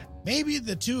 Maybe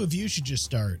the two of you should just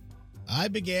start. I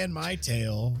began my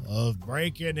tale of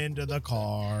breaking into the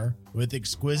car with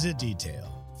exquisite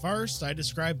detail. First, I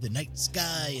described the night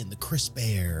sky and the crisp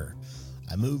air.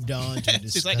 I moved on to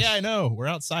discuss... She's like, yeah, I know. We're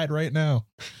outside right now.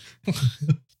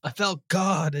 I felt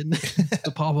God in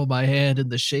the palm of my hand in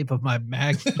the shape of my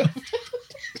Magnum.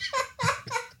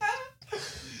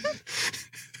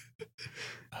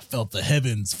 I felt the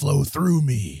heavens flow through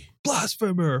me.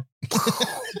 Blasphemer.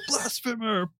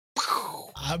 Blasphemer.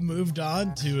 I moved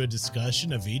on to a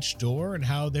discussion of each door and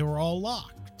how they were all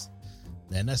locked.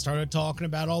 Then I started talking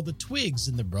about all the twigs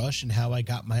in the brush and how I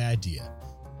got my idea.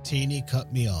 Teeny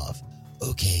cut me off.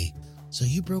 Okay, so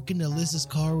you broke into Liz's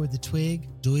car with a twig?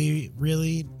 Do we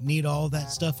really need all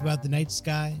that stuff about the night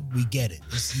sky? We get it.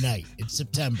 It's night. It's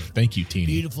September. Thank you, Teeny.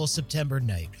 Beautiful September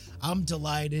night. I'm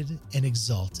delighted and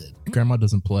exalted. Grandma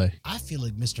doesn't play. I feel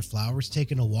like Mr. Flowers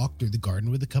taking a walk through the garden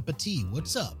with a cup of tea.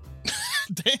 What's up?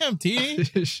 Damn, Teeny.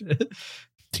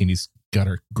 Teeny's got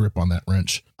her grip on that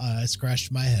wrench. I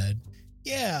scratched my head.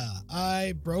 Yeah,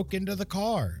 I broke into the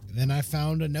car. Then I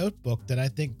found a notebook that I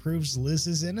think proves Liz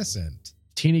is innocent.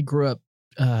 Teeny grew up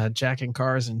jacking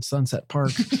cars in Sunset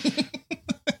Park.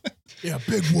 Yeah,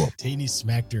 big whoop. Teeny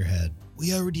smacked her head.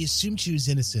 We already assumed she was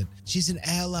innocent. She's an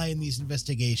ally in these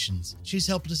investigations. She's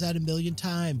helped us out 1,000,000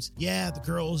 times. Yeah, the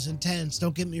girl is intense.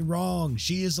 Don't get me wrong.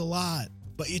 She is a lot.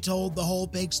 But you told the whole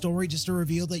big story just to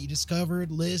reveal that you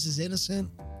discovered Liz is innocent?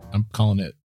 I'm calling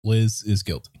it. Liz is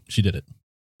guilty. She did it.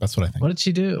 That's what I think. What did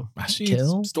she do? She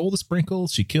Kill? stole the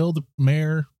sprinkles. She killed the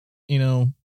mayor. You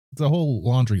know, the whole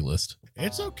laundry list.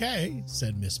 It's okay,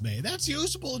 said Miss May. That's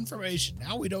usable information.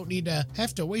 Now we don't need to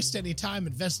have to waste any time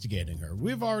investigating her.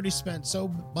 We've already spent so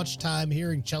much time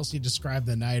hearing Chelsea describe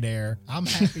the night air. I'm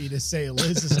happy to say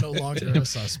Liz is no longer a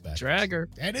suspect. Drag her.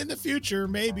 And in the future,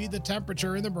 maybe the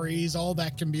temperature and the breeze, all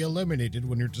that can be eliminated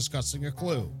when you're discussing a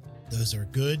clue. Those are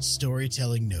good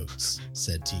storytelling notes,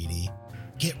 said Teeny.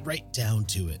 Get right down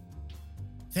to it.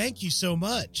 Thank you so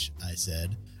much, I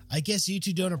said. I guess you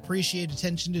two don't appreciate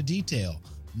attention to detail.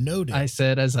 Noted. I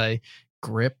said as I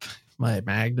grip my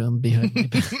magnum behind my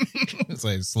back. As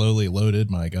I slowly loaded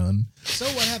my gun. So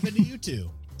what happened to you two?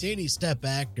 Teeny stepped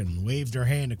back and waved her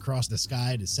hand across the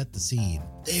sky to set the scene.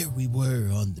 There we were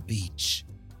on the beach.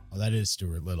 Oh, that is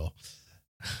Stuart Little.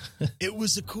 It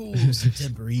was a cool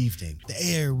September evening. The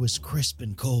air was crisp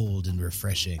and cold and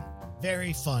refreshing.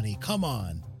 Very funny. Come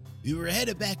on. We were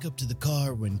headed back up to the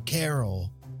car when Carol,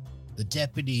 the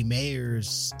deputy mayor's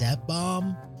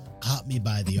stepmom, caught me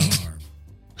by the arm.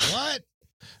 What?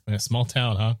 In a small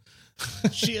town, huh?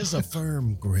 She has a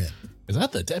firm grip. Is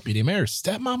that the deputy mayor's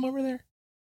stepmom over there?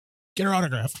 Get her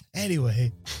autograph.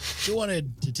 Anyway, she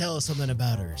wanted to tell us something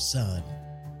about her son.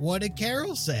 What did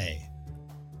Carol say?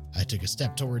 I took a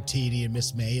step toward Teeny and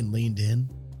Miss May and leaned in.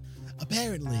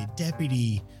 Apparently,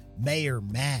 Deputy Mayor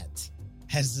Matt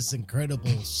has this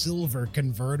incredible silver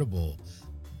convertible.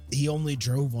 He only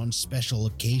drove on special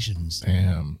occasions.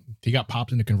 Damn. He got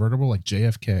popped in a convertible like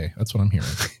JFK. That's what I'm hearing.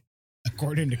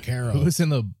 According to Carol. Who is in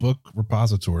the book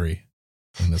repository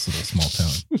in this little small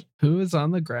town? Who is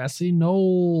on the grassy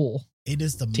knoll? It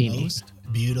is the Teeny. most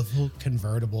beautiful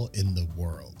convertible in the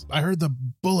world. I heard the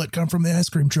bullet come from the ice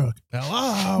cream truck.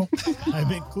 Hello.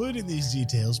 I'm including these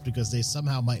details because they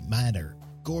somehow might matter.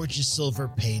 Gorgeous silver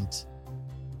paint,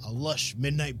 a lush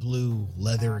midnight blue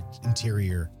leather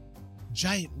interior,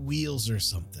 giant wheels or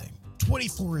something,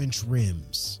 24-inch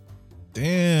rims.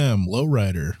 Damn,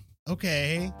 lowrider.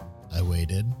 Okay, I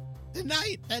waited. The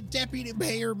night that Deputy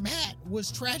Mayor Matt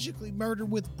was tragically murdered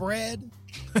with bread.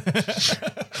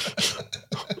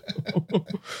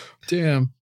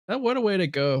 Damn. What a way to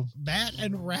go. Matt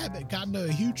and Rabbit got into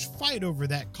a huge fight over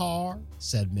that car,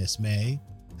 said Miss May.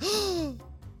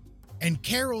 And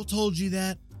Carol told you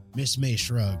that? Miss May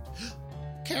shrugged.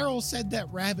 Carol said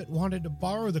that Rabbit wanted to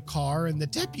borrow the car, and the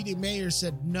deputy mayor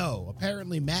said no.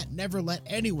 Apparently, Matt never let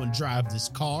anyone drive this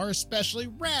car, especially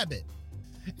Rabbit.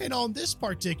 And on this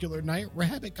particular night,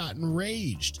 Rabbit got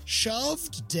enraged,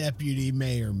 shoved Deputy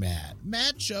Mayor Matt.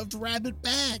 Matt shoved Rabbit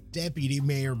back. Deputy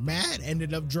Mayor Matt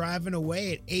ended up driving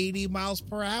away at 80 miles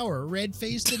per hour,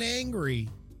 red-faced and angry.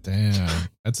 Damn.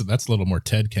 That's a little more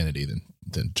Ted Kennedy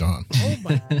than John. Oh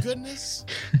my goodness.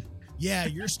 Yeah,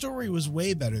 your story was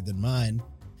way better than mine.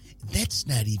 That's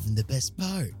not even the best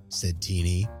part, said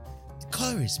Teeny. The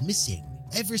car is missing.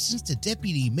 Ever since the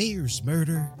deputy mayor's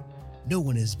murder, no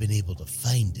one has been able to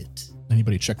find it.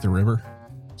 Anybody check the river?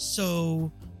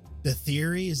 So, the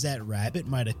theory is that Rabbit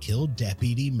might have killed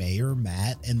Deputy Mayor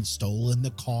Matt and stolen the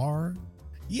car?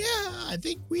 Yeah,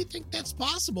 we think that's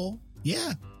possible.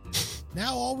 Yeah.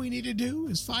 Now all we need to do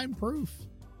is find proof.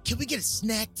 Can we get a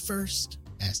snack first?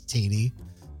 Asked Teeny.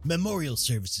 Memorial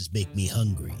services make me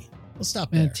hungry. We'll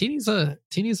stop there. Man,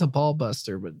 Teeny's a ball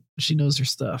buster, but she knows her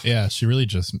stuff. Yeah, she really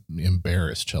just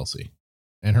embarrassed Chelsea.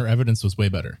 And her evidence was way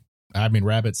better. I mean,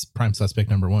 Rabbit's prime suspect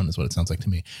number one is what it sounds like to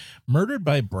me. Murdered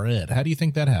by bread. How do you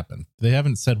think that happened? They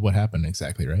haven't said what happened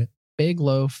exactly, right? Big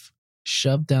loaf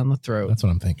shoved down the throat. That's what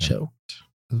I'm thinking. Choked.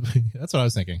 That's what I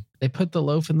was thinking. They put the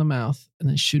loaf in the mouth and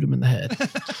then shoot him in the head.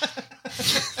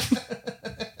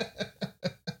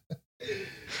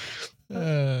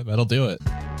 That'll do it.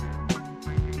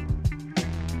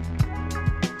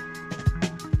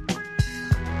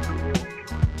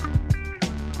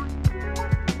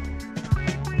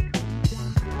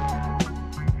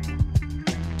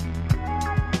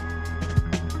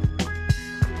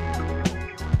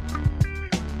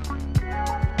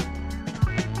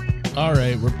 All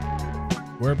right,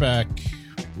 we're back.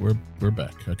 We're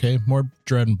back. Okay, more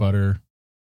Dread and Butter.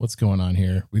 What's going on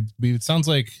here? We it sounds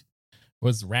like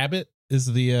was Rabbit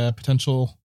is the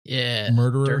potential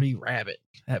murderer. Dirty Rabbit.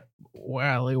 That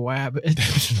wily wabbit.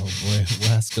 Oh boy,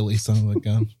 rascally son of a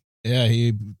gun. Yeah,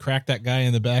 he cracked that guy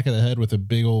in the back of the head with a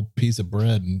big old piece of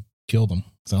bread and killed him.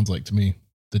 Sounds like to me.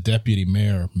 The deputy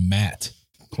mayor, Matt,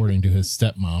 according to his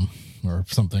stepmom or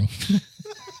something.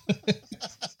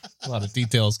 A lot of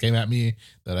details came at me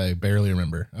that I barely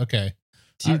remember. Okay.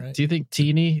 Do you think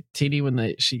Teeny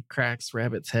when she cracks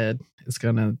Rabbit's head is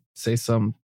gonna say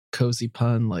some cozy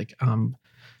pun like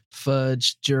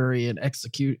fudge, jury, and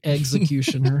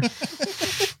executioner?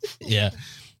 Yeah.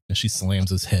 And she slams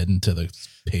his head into the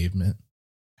pavement.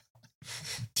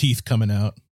 Teeth coming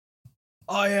out.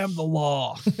 I am the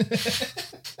law.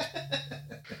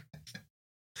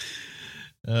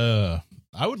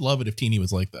 I would love it if Teeny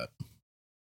was like that.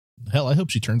 Hell, I hope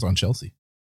she turns on Chelsea.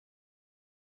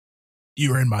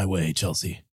 You were in my way,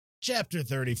 Chelsea. Chapter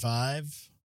 35.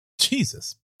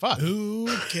 Jesus. Fuck. Who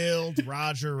killed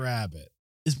Roger Rabbit?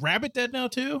 Is Rabbit dead now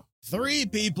too? 3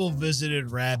 people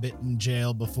visited Rabbit in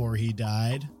jail before he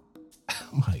died.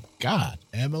 Oh my God.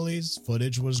 Emily's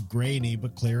footage was grainy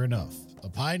but clear enough. The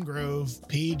Pine Grove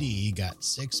PD got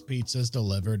 6 pizzas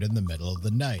delivered in the middle of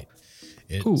the night.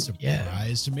 It Ooh,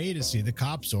 surprised me to see the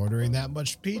cops ordering that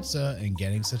much pizza and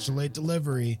getting such a late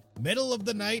delivery. Middle of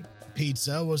the night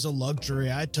pizza was a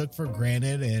luxury I took for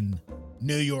granted in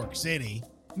New York City.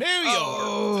 New York.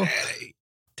 Oh.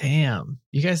 Damn.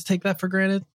 You guys take that for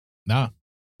granted? Nah,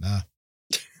 Nah.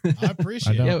 I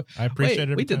appreciate I it. don't. I appreciate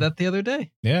it. Wait, we did that the other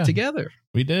day Yeah, together.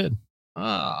 we did.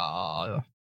 Oh,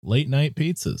 Late night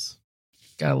pizzas.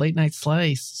 got a late night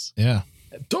slice. Yeah.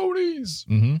 Tony's.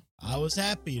 Mm-hmm. I was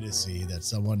happy to see that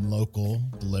someone local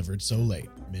delivered so late.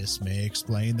 Miss May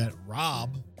explained that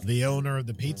Rob, the owner of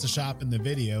the pizza shop in the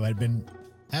video, had been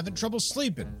having trouble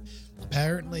sleeping.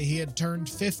 Apparently, he had turned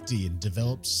 50 and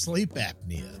developed sleep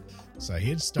apnea, so he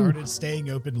had started staying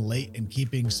open late and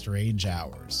keeping strange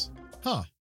hours. Huh.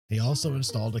 He also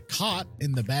installed a cot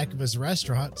in the back of his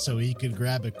restaurant so he could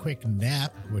grab a quick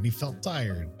nap when he felt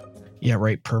tired. Yeah,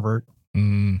 right, pervert.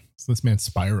 So this man's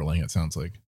spiraling, it sounds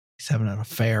like. He's having an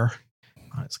affair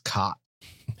on his cot.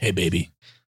 Hey, baby,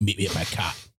 meet me at my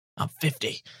cot. I'm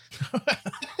 50.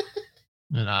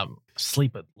 And I'm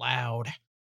sleeping loud.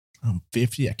 I'm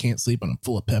 50. I can't sleep and I'm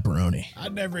full of pepperoni.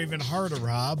 I'd never even heard of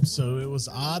Rob, so it was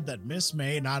odd that Miss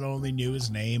May not only knew his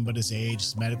name, but his age,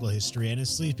 his medical history, and his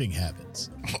sleeping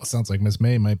habits. Well, sounds like Miss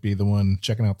May might be the one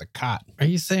checking out the cot. Are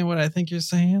you saying what I think you're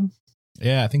saying?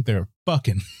 Yeah, I think they're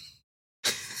fucking,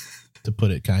 to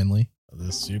put it kindly.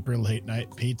 The super late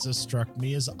night pizza struck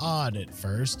me as odd at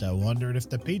first. I wondered if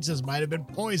the pizzas might have been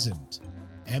poisoned.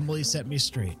 Emily set me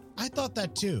straight. I thought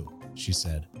that too, she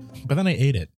said. But then I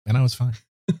ate it and I was fine.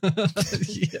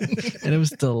 Yeah. And it was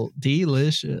still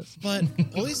delicious. But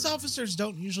police officers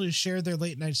don't usually share their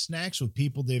late night snacks with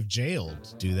people they've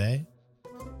jailed, do they?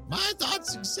 My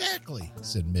thoughts exactly,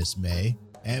 said Miss May.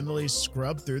 Emily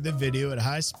scrubbed through the video at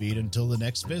high speed until the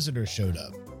next visitor showed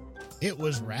up. It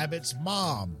was Rabbit's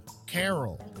mom,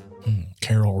 Carol.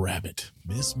 Carol Rabbit.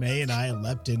 Miss May and I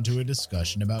leapt into a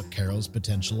discussion about Carol's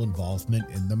potential involvement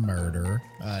in the murder.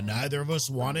 Neither of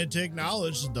us wanted to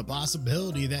acknowledge the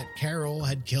possibility that Carol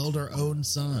had killed her own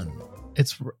son.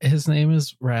 His name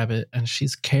is Rabbit, and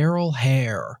she's Carol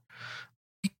Hare.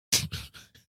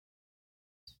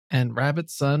 And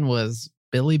Rabbit's son was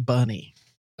Billy Bunny.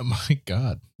 Oh my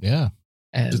God. Yeah.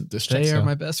 And This they checks are out.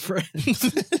 my best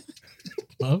friends.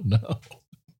 Oh no.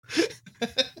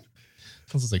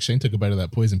 Sounds like Shane took a bite of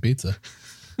that poison pizza.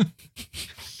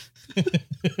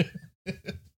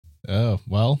 Oh,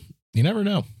 well, you never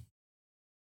know.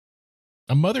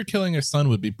 A mother killing her son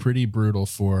would be pretty brutal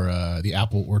for the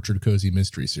Apple Orchard Cozy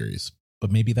Mystery Series.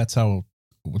 But maybe that's how,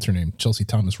 what's her name? Chelsea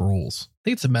Thomas rolls. I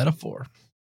think it's a metaphor.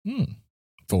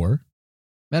 For?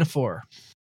 Metaphor.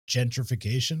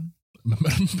 Gentrification?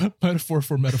 Metaphor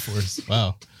for metaphors.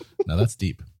 Wow. Now that's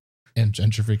deep. And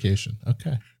gentrification.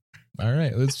 Okay. All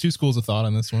right. There's 2 schools of thought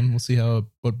on this one. We'll see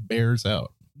what bears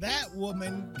out. That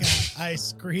woman got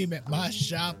ice cream at my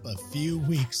shop a few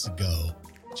weeks ago,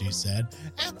 she said.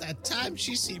 At that time,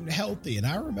 she seemed healthy, and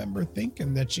I remember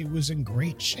thinking that she was in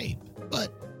great shape.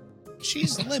 But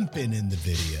she's limping in the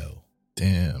video.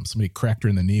 Damn. Somebody cracked her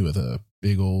in the knee with a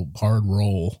big old hard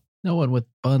roll. No one with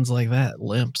buns like that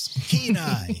limps. Keen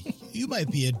eye, you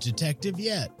might be a detective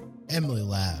yet. Emily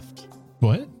laughed.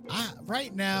 What?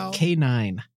 Right now,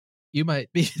 K9. You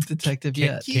might be a detective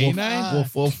yet. Keen K9? eye.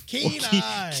 Wolf, wolf. Keen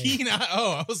eye. Keen eye.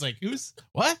 Oh, I was like, who's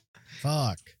what?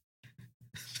 Fuck.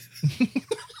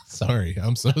 Sorry.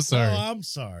 I'm so sorry. Oh, I'm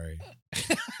sorry.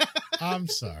 I'm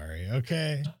sorry.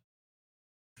 Okay.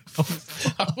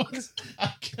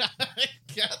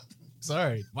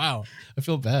 Sorry. Wow. I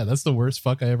feel bad. That's the worst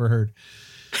fuck I ever heard.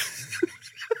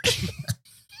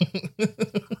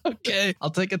 Okay, I'll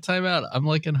take a timeout. I'm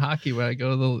like in hockey when I go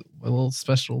to my little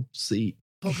special seat.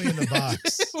 Put me in the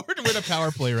box. We're in a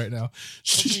power play right now.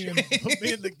 Put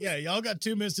me in the. Yeah, y'all got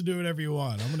 2 minutes to do whatever you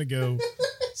want. I'm gonna go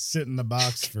sit in the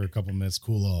box for a couple minutes,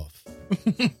 cool off.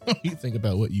 You think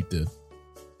about what you did.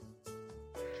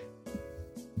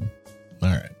 All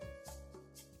right.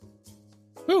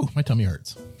 Ooh, my tummy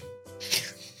hurts.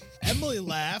 Emily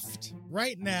laughed.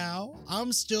 Right now,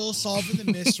 I'm still solving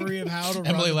the mystery of how to run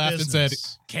Emily a laughed and said,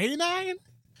 business. Canine?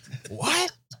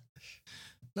 What?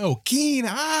 No, keen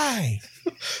eye.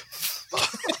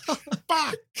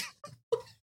 Fuck!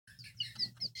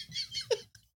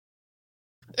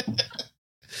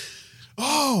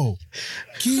 Oh,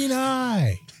 keen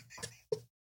eye.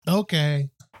 Okay.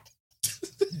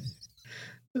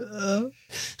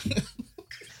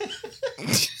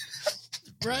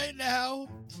 Right now,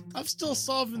 I'm still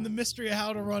solving the mystery of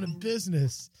how to run a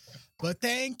business. But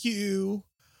thank you.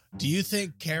 Do you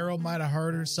think Carol might have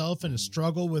hurt herself in a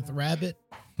struggle with Rabbit?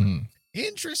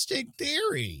 Interesting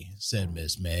theory, said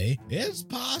Miss May. It's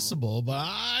possible, but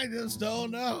I just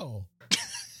don't know.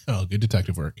 Oh, good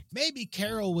detective work. Maybe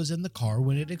Carol was in the car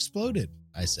when it exploded,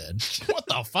 I said. What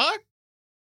the fuck?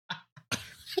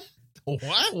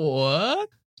 What? What?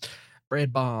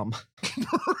 Bread bomb.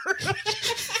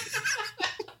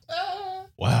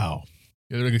 Wow.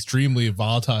 You're an extremely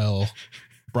volatile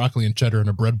broccoli and cheddar in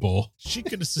a bread bowl. She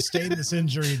could have sustained this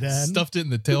injury then. Stuffed it in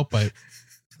the tailpipe.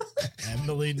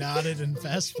 Emily nodded and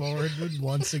fast forwarded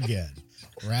once again.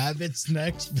 Rabbit's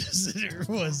next visitor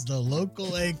was the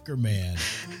local anchor man,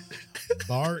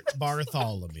 Bart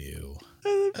Bartholomew.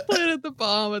 They planted the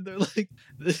bomb and they're like,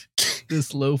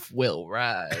 this loaf will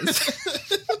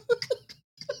rise.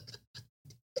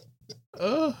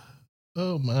 Oh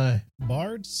my.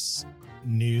 Bart's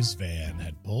news van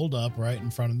had pulled up right in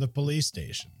front of the police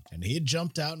station, and he had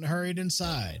jumped out and hurried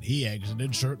inside. He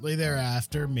exited shortly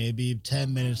thereafter, maybe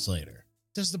 10 minutes later.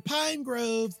 Does the Pine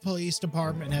Grove Police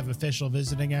Department have official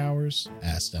visiting hours?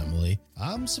 Asked Emily.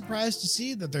 I'm surprised to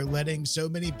see that they're letting so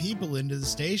many people into the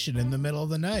station in the middle of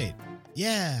the night.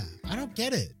 Yeah, I don't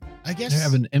get it. I guess They're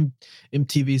having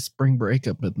MTV spring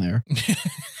breakup in there.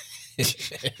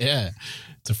 Yeah,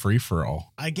 it's a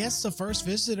free-for-all. I guess the first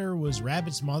visitor was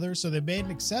Rabbit's mother, so they made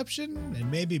an exception,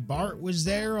 and maybe Bart was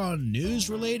there on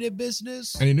news-related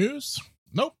business. Any news?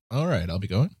 Nope. All right, I'll be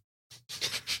going.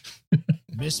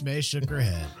 Miss May shook her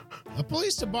head. The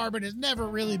police department has never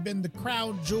really been the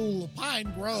crown jewel of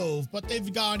Pine Grove, but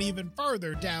they've gone even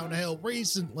further downhill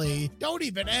recently. Don't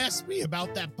even ask me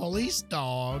about that police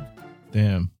dog.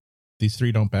 Damn. These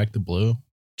three don't back the blue.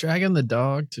 Dragging the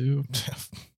dog, too.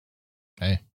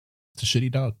 Hey, it's a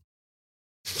shitty dog.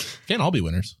 Can't all be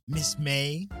winners. Miss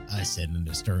May, I said in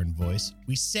a stern voice,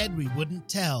 we said we wouldn't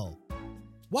tell.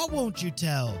 What won't you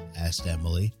tell? Asked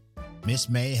Emily. Miss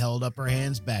May held up her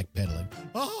hands, backpedaling.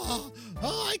 Oh,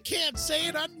 I can't say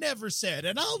it. I never said,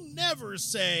 and I'll never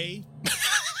say.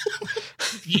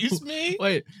 Excuse me?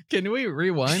 Wait, can we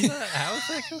rewind that? How is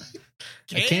that going?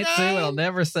 I can't say what I'll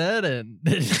never said, and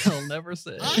I'll never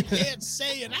say. I can't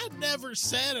say it. I never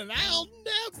said it. I'll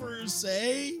never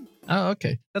say. Oh,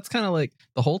 okay. That's kind of like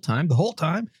the whole time.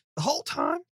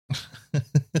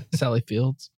 Sally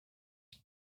Fields.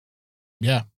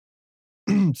 Yeah.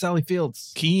 Sally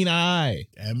Fields. Keen eye.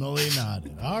 Emily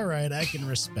nodded. All right, I can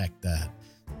respect that.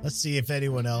 Let's see if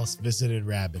anyone else visited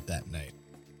Rabbit that night.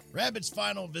 Rabbit's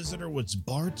final visitor was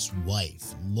Bart's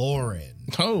wife, Lauren.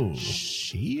 Oh.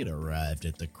 She'd arrived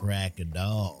at the crack of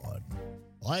dawn.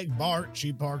 Like Bart,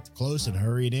 she parked close and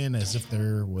hurried in as if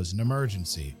there was an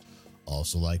emergency.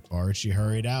 Also like Bart, she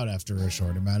hurried out after a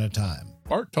short amount of time.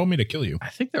 Bart told me to kill you. I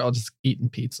think they're all just eating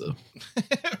pizza.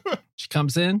 She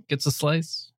comes in, gets a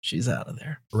slice, she's out of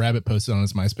there. Rabbit posted on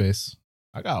his MySpace.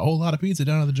 I got a whole lot of pizza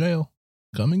down at the jail.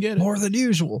 Come and get it. More than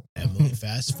usual. Emily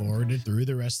fast forwarded through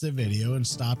the rest of the video and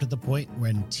stopped at the point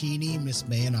when Teeny, Miss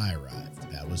May, and I arrived.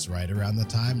 That was right around the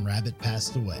time Rabbit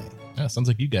passed away. Yeah, sounds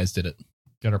like you guys did it.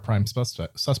 Got our prime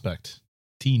suspect,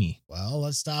 Teeny. Well,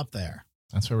 let's stop there.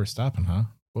 That's where we're stopping, huh?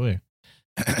 Boy.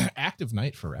 Active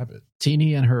night for Rabbit.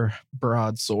 Teeny and her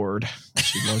broadsword.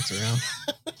 She lugs around.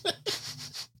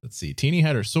 Let's see. Teeny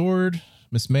had her sword.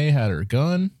 Miss May had her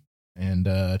gun. And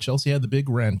Chelsea had the big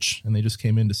wrench. And they just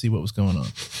came in to see what was going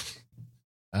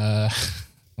on.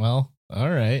 Well, all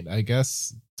right. I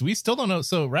guess we still don't know.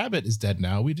 So Rabbit is dead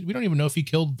now. We don't even know if he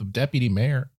killed the deputy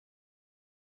mayor.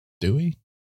 Do we?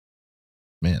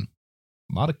 Man,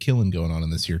 a lot of killing going on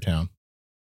in this here town.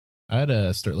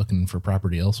 I'd start looking for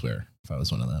property elsewhere if I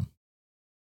was one of them.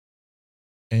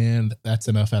 And that's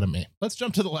enough out of me. Let's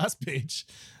jump to the last page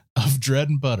of Dread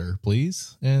and Butter,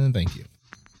 please. And thank you.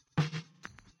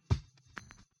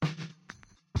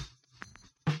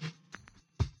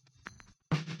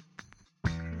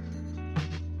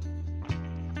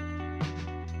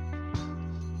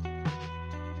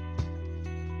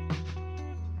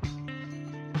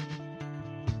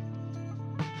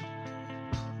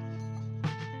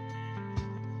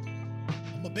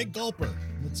 I'm a big gulper.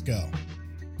 Let's go.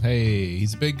 Hey,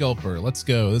 he's a big gulper. Let's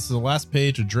go. This is the last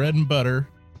page of Dread and Butter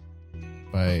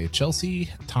by Chelsea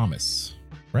Thomas.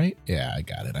 Right? Yeah, I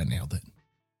got it. I nailed it.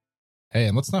 Hey,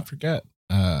 and let's not forget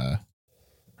her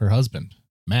husband,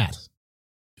 Matt,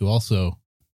 who also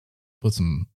Put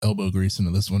some elbow grease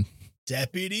into this one.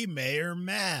 Deputy Mayor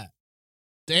Matt.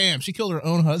 Damn, she killed her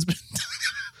own husband.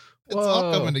 It's all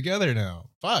Whoa. coming together now.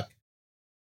 Fuck.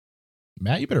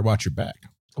 Matt, you better watch your back.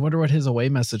 I wonder what his away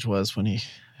message was when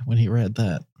he read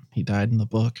that. He died in the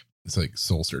book. It's like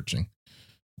soul searching. ...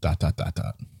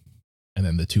 And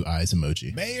then the 2 eyes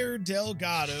emoji. Mayor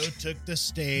Delgado took the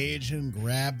stage and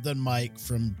grabbed the mic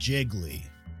from Jiggly.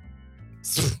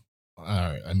 All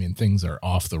right. I mean, things are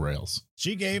off the rails.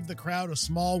 She gave the crowd a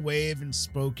small wave and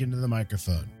spoke into the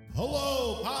microphone.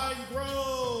 Hello, Pine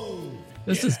Grove!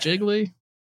 This is Jiggly.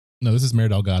 No, this is Mayor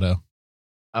Delgado.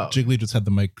 Oh, Jiggly just had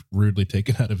the mic rudely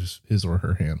taken out of his or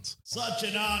her hands. Such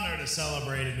an honor to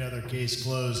celebrate another case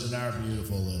closed in our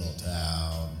beautiful little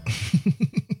town.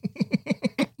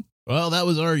 Well, that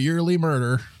was our yearly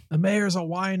murder. the mayor's a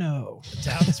wino. The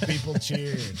townspeople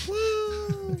cheered.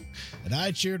 Woo! And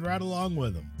I cheered right along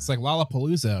with them. It's like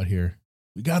Lollapalooza out here.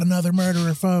 We got another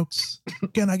murderer, folks.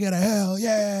 Can I get a hell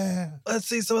yeah? Let's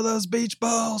see some of those beach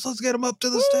balls. Let's get them up to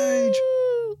the stage.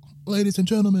 Woo! Ladies and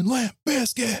gentlemen, Lamp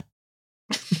Biscuit.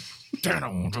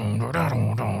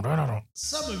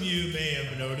 Some of you may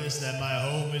have noticed that my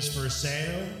home is for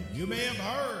sale. You may have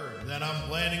heard that I'm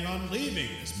planning on leaving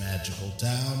this magical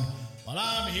town, but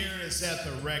I'm here to set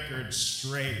the record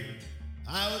straight.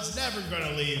 I was never going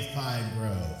to leave Pine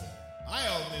Grove. I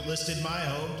only listed my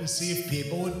home to see if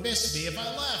people would miss me if I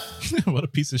left. What a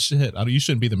piece of shit. You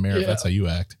shouldn't be the mayor if Yeah. that's how you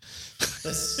act.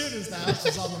 As soon as the house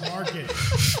was on the market,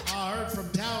 I heard from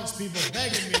townspeople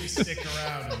begging me to stick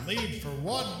around and leave for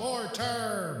one more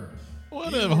term.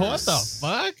 What You the were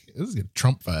fuck? This is good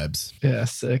Trump vibes. Yeah,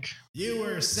 sick. You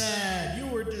were sad, you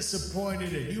were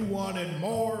disappointed, and you wanted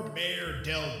more Mayor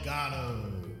Delgado.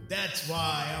 That's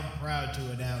why I'm proud to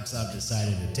announce I've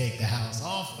decided to take the house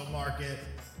off the market.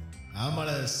 I'm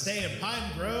gonna stay in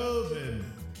Pine Grove and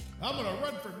I'm gonna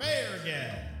run for mayor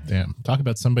again. Damn. Talk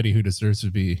about somebody who deserves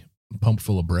to be pumped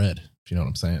full of bread, if you know what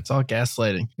I'm saying. It's all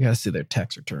gaslighting. You gotta see their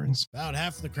tax returns. About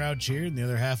half of the crowd cheered and the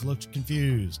other half looked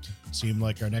confused. It seemed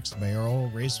like our next mayoral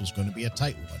race was going to be a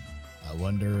tight one. I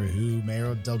wonder who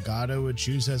Mayor Delgado would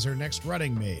choose as her next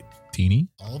running mate. Teeny?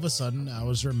 All of a sudden, I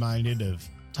was reminded of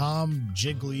Tom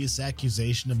Jiggly's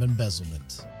accusation of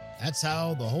embezzlement. That's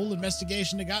how the whole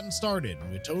investigation had gotten started.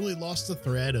 We totally lost the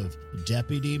thread of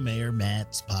Deputy Mayor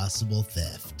Matt's possible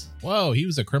theft. Whoa, he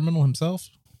was a criminal himself?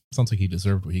 Sounds like he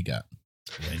deserved what he got.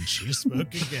 When she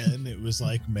spoke again, it was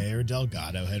like Mayor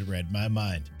Delgado had read my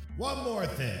mind. One more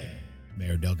thing,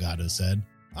 Mayor Delgado said.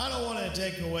 I don't want to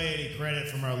take away any credit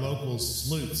from our local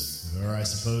sleuths, or I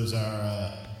suppose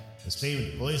our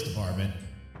esteemed police department,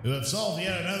 who have solved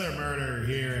yet another murder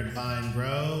here in Pine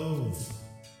Grove.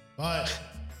 But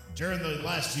during the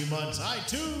last few months, I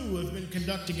too have been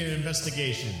conducting an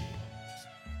investigation.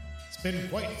 It's been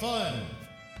quite fun.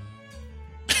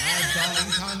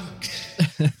 I've gone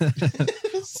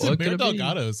So What could Mayor it be?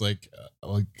 Delgado is like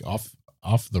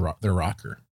off their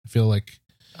rocker. I feel like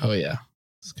Oh, yeah.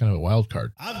 it's kind of a wild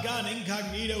card. I've gone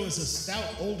incognito as a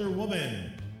stout older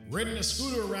woman, ridden a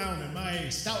scooter around in my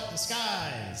stout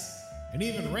disguise, and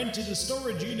even rented a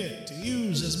storage unit to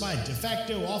use as my de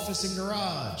facto office and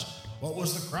garage. What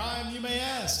was the crime, you may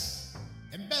ask?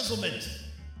 Embezzlement.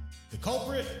 The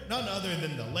culprit, none other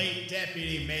than the late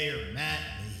Deputy Mayor Matt.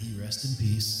 May he rest in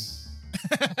peace.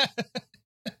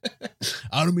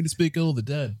 I don't mean to speak ill of the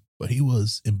dead, but he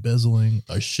was embezzling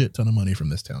a shit ton of money from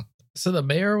this town. So the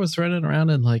mayor was running around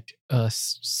in like a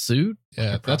suit?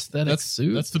 Yeah, Like a prosthetic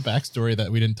suit? That's the backstory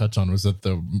that we didn't touch on, was that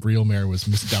the real mayor was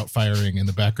Miss Doubtfiring in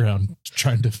the background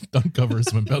trying to uncover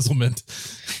some embezzlement.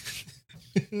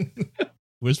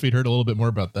 Wish we'd heard a little bit more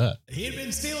about that. He had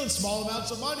been stealing small amounts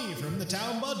of money from the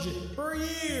town budget for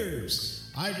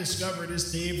years. I discovered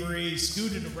his thievery,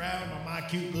 scooted around on my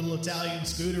cute little Italian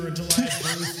scooter until I had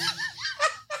proof.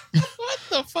 What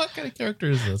the fuck kind of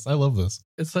character is this? I love this.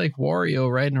 It's like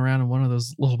Wario riding around in one of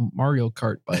those little Mario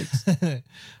Kart bikes.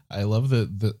 I love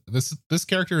that this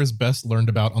character is best learned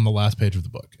about on the last page of the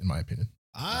book, in my opinion.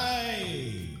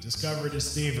 I discovered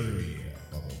his thievery.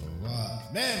 Blah, blah, blah, blah.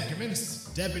 Then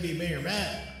convinced Deputy Mayor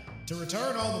Matt to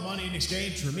return all the money in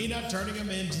exchange for me not turning him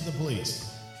in to the police.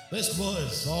 This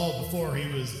was all before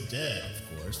he was dead,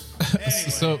 of course. Anyway,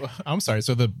 So I'm sorry.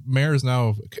 So the mayor is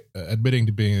now admitting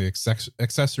to being an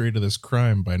accessory to this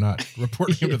crime by not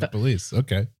reporting him to the police.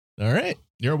 Okay. All right.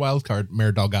 You're a wild card,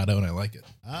 Mayor Delgado, and I like it.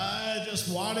 I just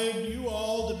wanted you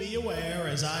all to be aware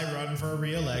as I run for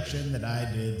re-election that I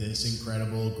did this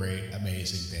incredible, great,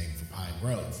 amazing thing for Pine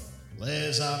Grove.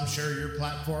 Liz, I'm sure your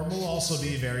platform will also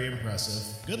be very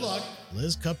impressive. Good luck.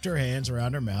 Liz cupped her hands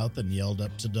around her mouth and yelled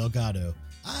up to Delgado,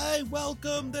 I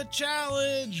welcome the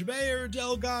challenge, Mayor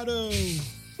Delgado.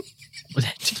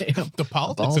 Damn. The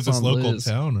politics Balls of this on local Liz.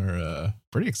 town are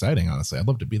pretty exciting, honestly. I'd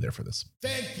love to be there for this.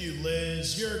 Thank you,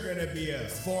 Liz. You're going to be a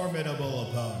formidable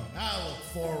opponent. I look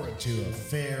forward to a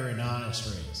fair and honest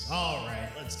race. All right,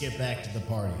 let's get back to the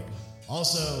party.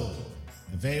 Also,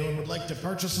 if anyone would like to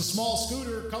purchase a small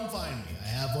scooter, come find me. I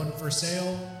have one for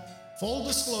sale. Full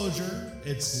disclosure,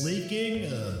 it's leaking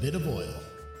a bit of oil.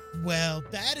 Well,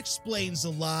 that explains a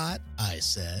lot, I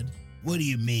said. What do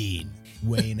you mean?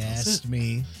 Wayne asked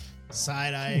me,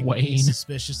 side-eyeing me Wayne.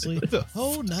 suspiciously.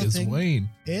 Oh, Is nothing. Wayne?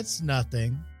 It's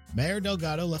nothing. Mayor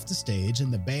Delgado left the stage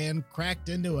and the band cracked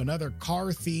into another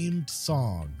car-themed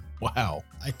song. Wow.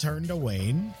 I turned to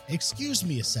Wayne. Excuse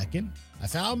me a second. I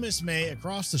found Miss May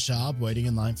across the shop waiting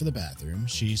in line for the bathroom.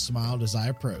 She smiled as I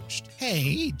approached.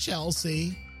 Hey,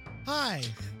 Chelsea. Hi.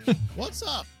 What's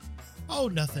up? Oh,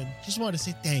 nothing. Just want to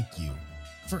say thank you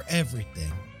for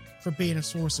everything. For being a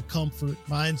source of comfort,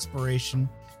 my inspiration,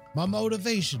 my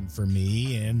motivation for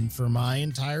me and for my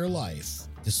entire life.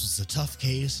 This was a tough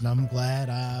case, and I'm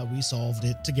glad we solved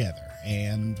it together.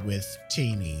 And with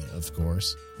Teeny, of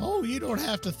course. Oh, you don't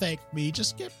have to thank me.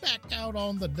 Just get back out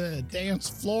on the dance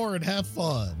floor and have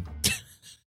fun.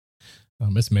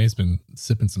 Miss May's been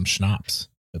sipping some schnapps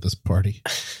at this party.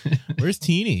 Where's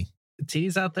Teeny?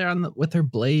 T's out there with her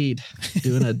blade,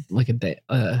 doing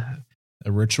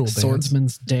A ritual dance?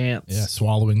 swordsman's dance. Yeah,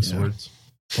 swallowing swords,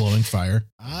 blowing fire.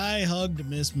 I hugged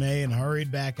Miss May and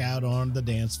hurried back out on the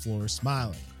dance floor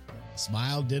smiling.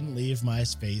 Smile didn't leave my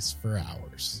face for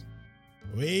hours.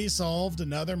 We solved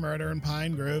another murder in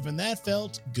Pine Grove, and that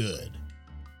felt good.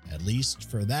 At least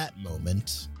for that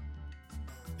moment.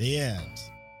 The end.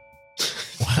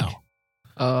 Wow.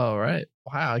 Oh, right.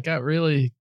 Wow, it got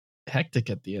really hectic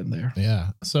at the end there.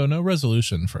 Yeah. So no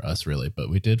resolution for us really, but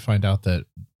we did find out that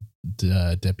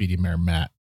Deputy Mayor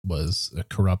Matt was a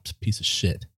corrupt piece of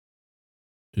shit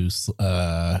who's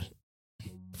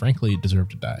frankly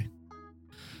deserved to die.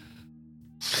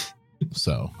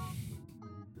 So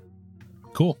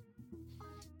cool.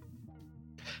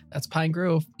 That's Pine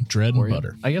Grove. Dread and for you.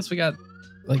 butter. I guess we got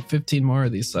like 15 more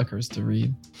of these suckers to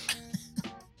read.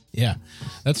 Yeah,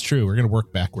 that's true. We're gonna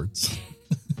work backwards.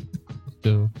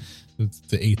 So it's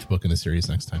the 8th book in the series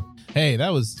next time. Hey,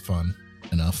 that was fun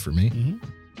enough for me. Mm-hmm.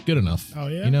 Good enough. Oh,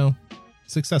 yeah? You know,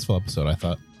 successful episode. I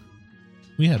thought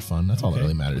we had fun. That's all that Okay.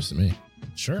 really matters to me.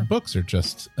 Sure. Books are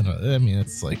just, I mean,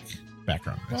 it's like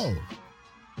background noise. Oh,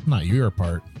 Not your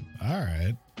part, all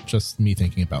right. just me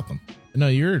thinking about them. No,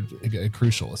 you're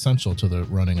crucial, essential to the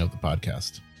running of the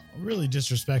podcast. Really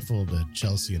disrespectful to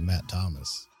Chelsea and Matt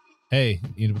Thomas. Hey,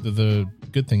 you know, the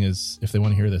good thing is if they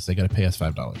want to hear this, they got to pay us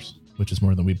 $5, which is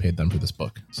more than we paid them for this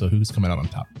book. So who's coming out on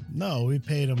top? No, we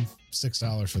paid him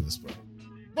 $6 for this book.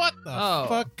 What the Oh.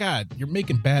 fuck? God, you're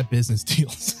making bad business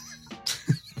deals.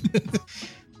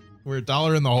 We're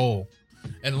 $1 in the hole.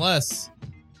 Unless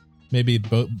maybe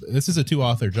this is a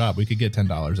 2-author job. We could get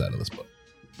 $10 out of this book.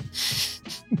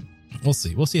 We'll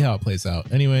see. We'll see how it plays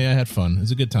out. Anyway, I had fun. It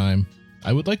was a good time.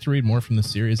 I would like to read more from the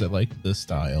series. I like the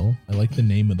style. I like the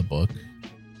name of the book.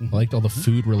 I liked all the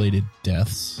food-related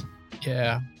deaths.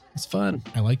 Yeah, it's fun.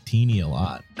 I like Teeny a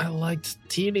lot. I liked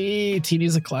Teeny.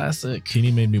 Teeny's a classic. Teeny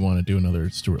made me want to do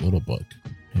another Stuart Little book.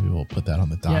 Maybe we'll put that on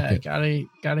the Yeah, docket.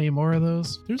 got any more of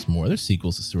those? There's more. There's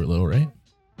sequels to Stuart Little, right?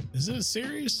 Is it a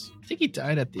series? I think he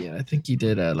died at the end. I think he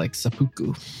did like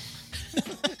seppuku.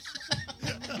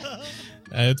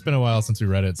 It's been a while since we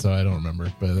read it, so I don't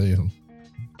remember. But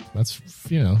that's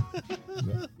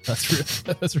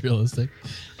that's realistic.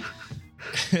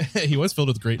 He was filled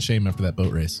with great shame after that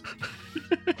boat race.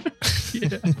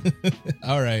 Yeah.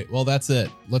 All right, well that's it.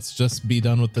 Let's just be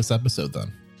done with this episode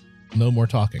then. No more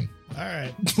talking. All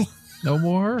right. No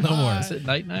more? No more. Is it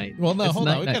night? Well, no, It's hold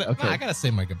on. We night-night. gotta, I gotta say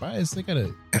my goodbyes. They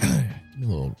gotta give me a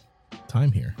little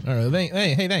time here. All right,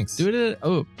 hey, thanks. Do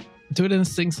it in a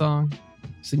sing-song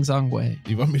way. Do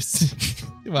you want me to sing?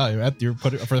 Wow, you're for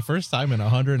the first time in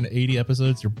 180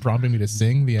 episodes, you're prompting me to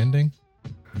sing the ending.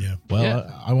 Yeah. Well,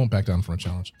 Yeah. I won't back down from a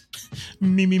challenge.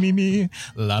 Me,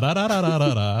 la da da da da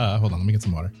da da. Hold on, let me get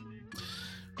some water.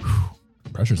 Whew,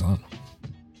 pressure's on.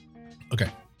 Okay.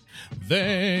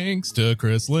 Thanks to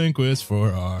Chris Lindquist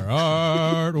for our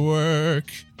artwork.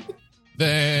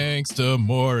 Thanks to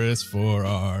Morris for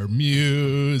our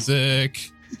music.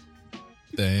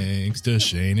 Thanks to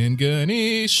Shane and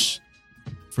Ganesh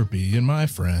for being my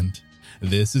friend.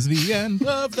 This is the end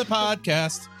of the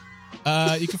podcast.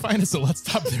 You can find us at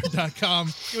letsstopthere.com.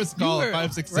 Give us a call at Right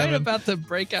 567. about to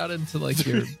break out into like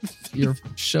your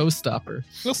showstopper.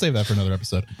 We'll save that for another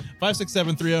episode.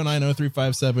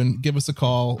 567-309-0357. Give us a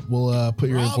call. We'll put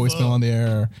your Bravo. voicemail on the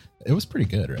air. It was pretty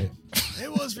good, right? It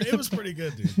was pretty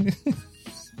good, dude.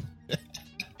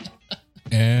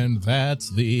 And that's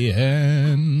the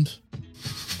end.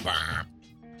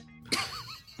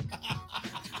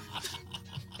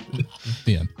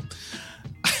 The end.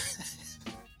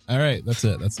 All right, that's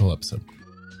it. That's the whole episode.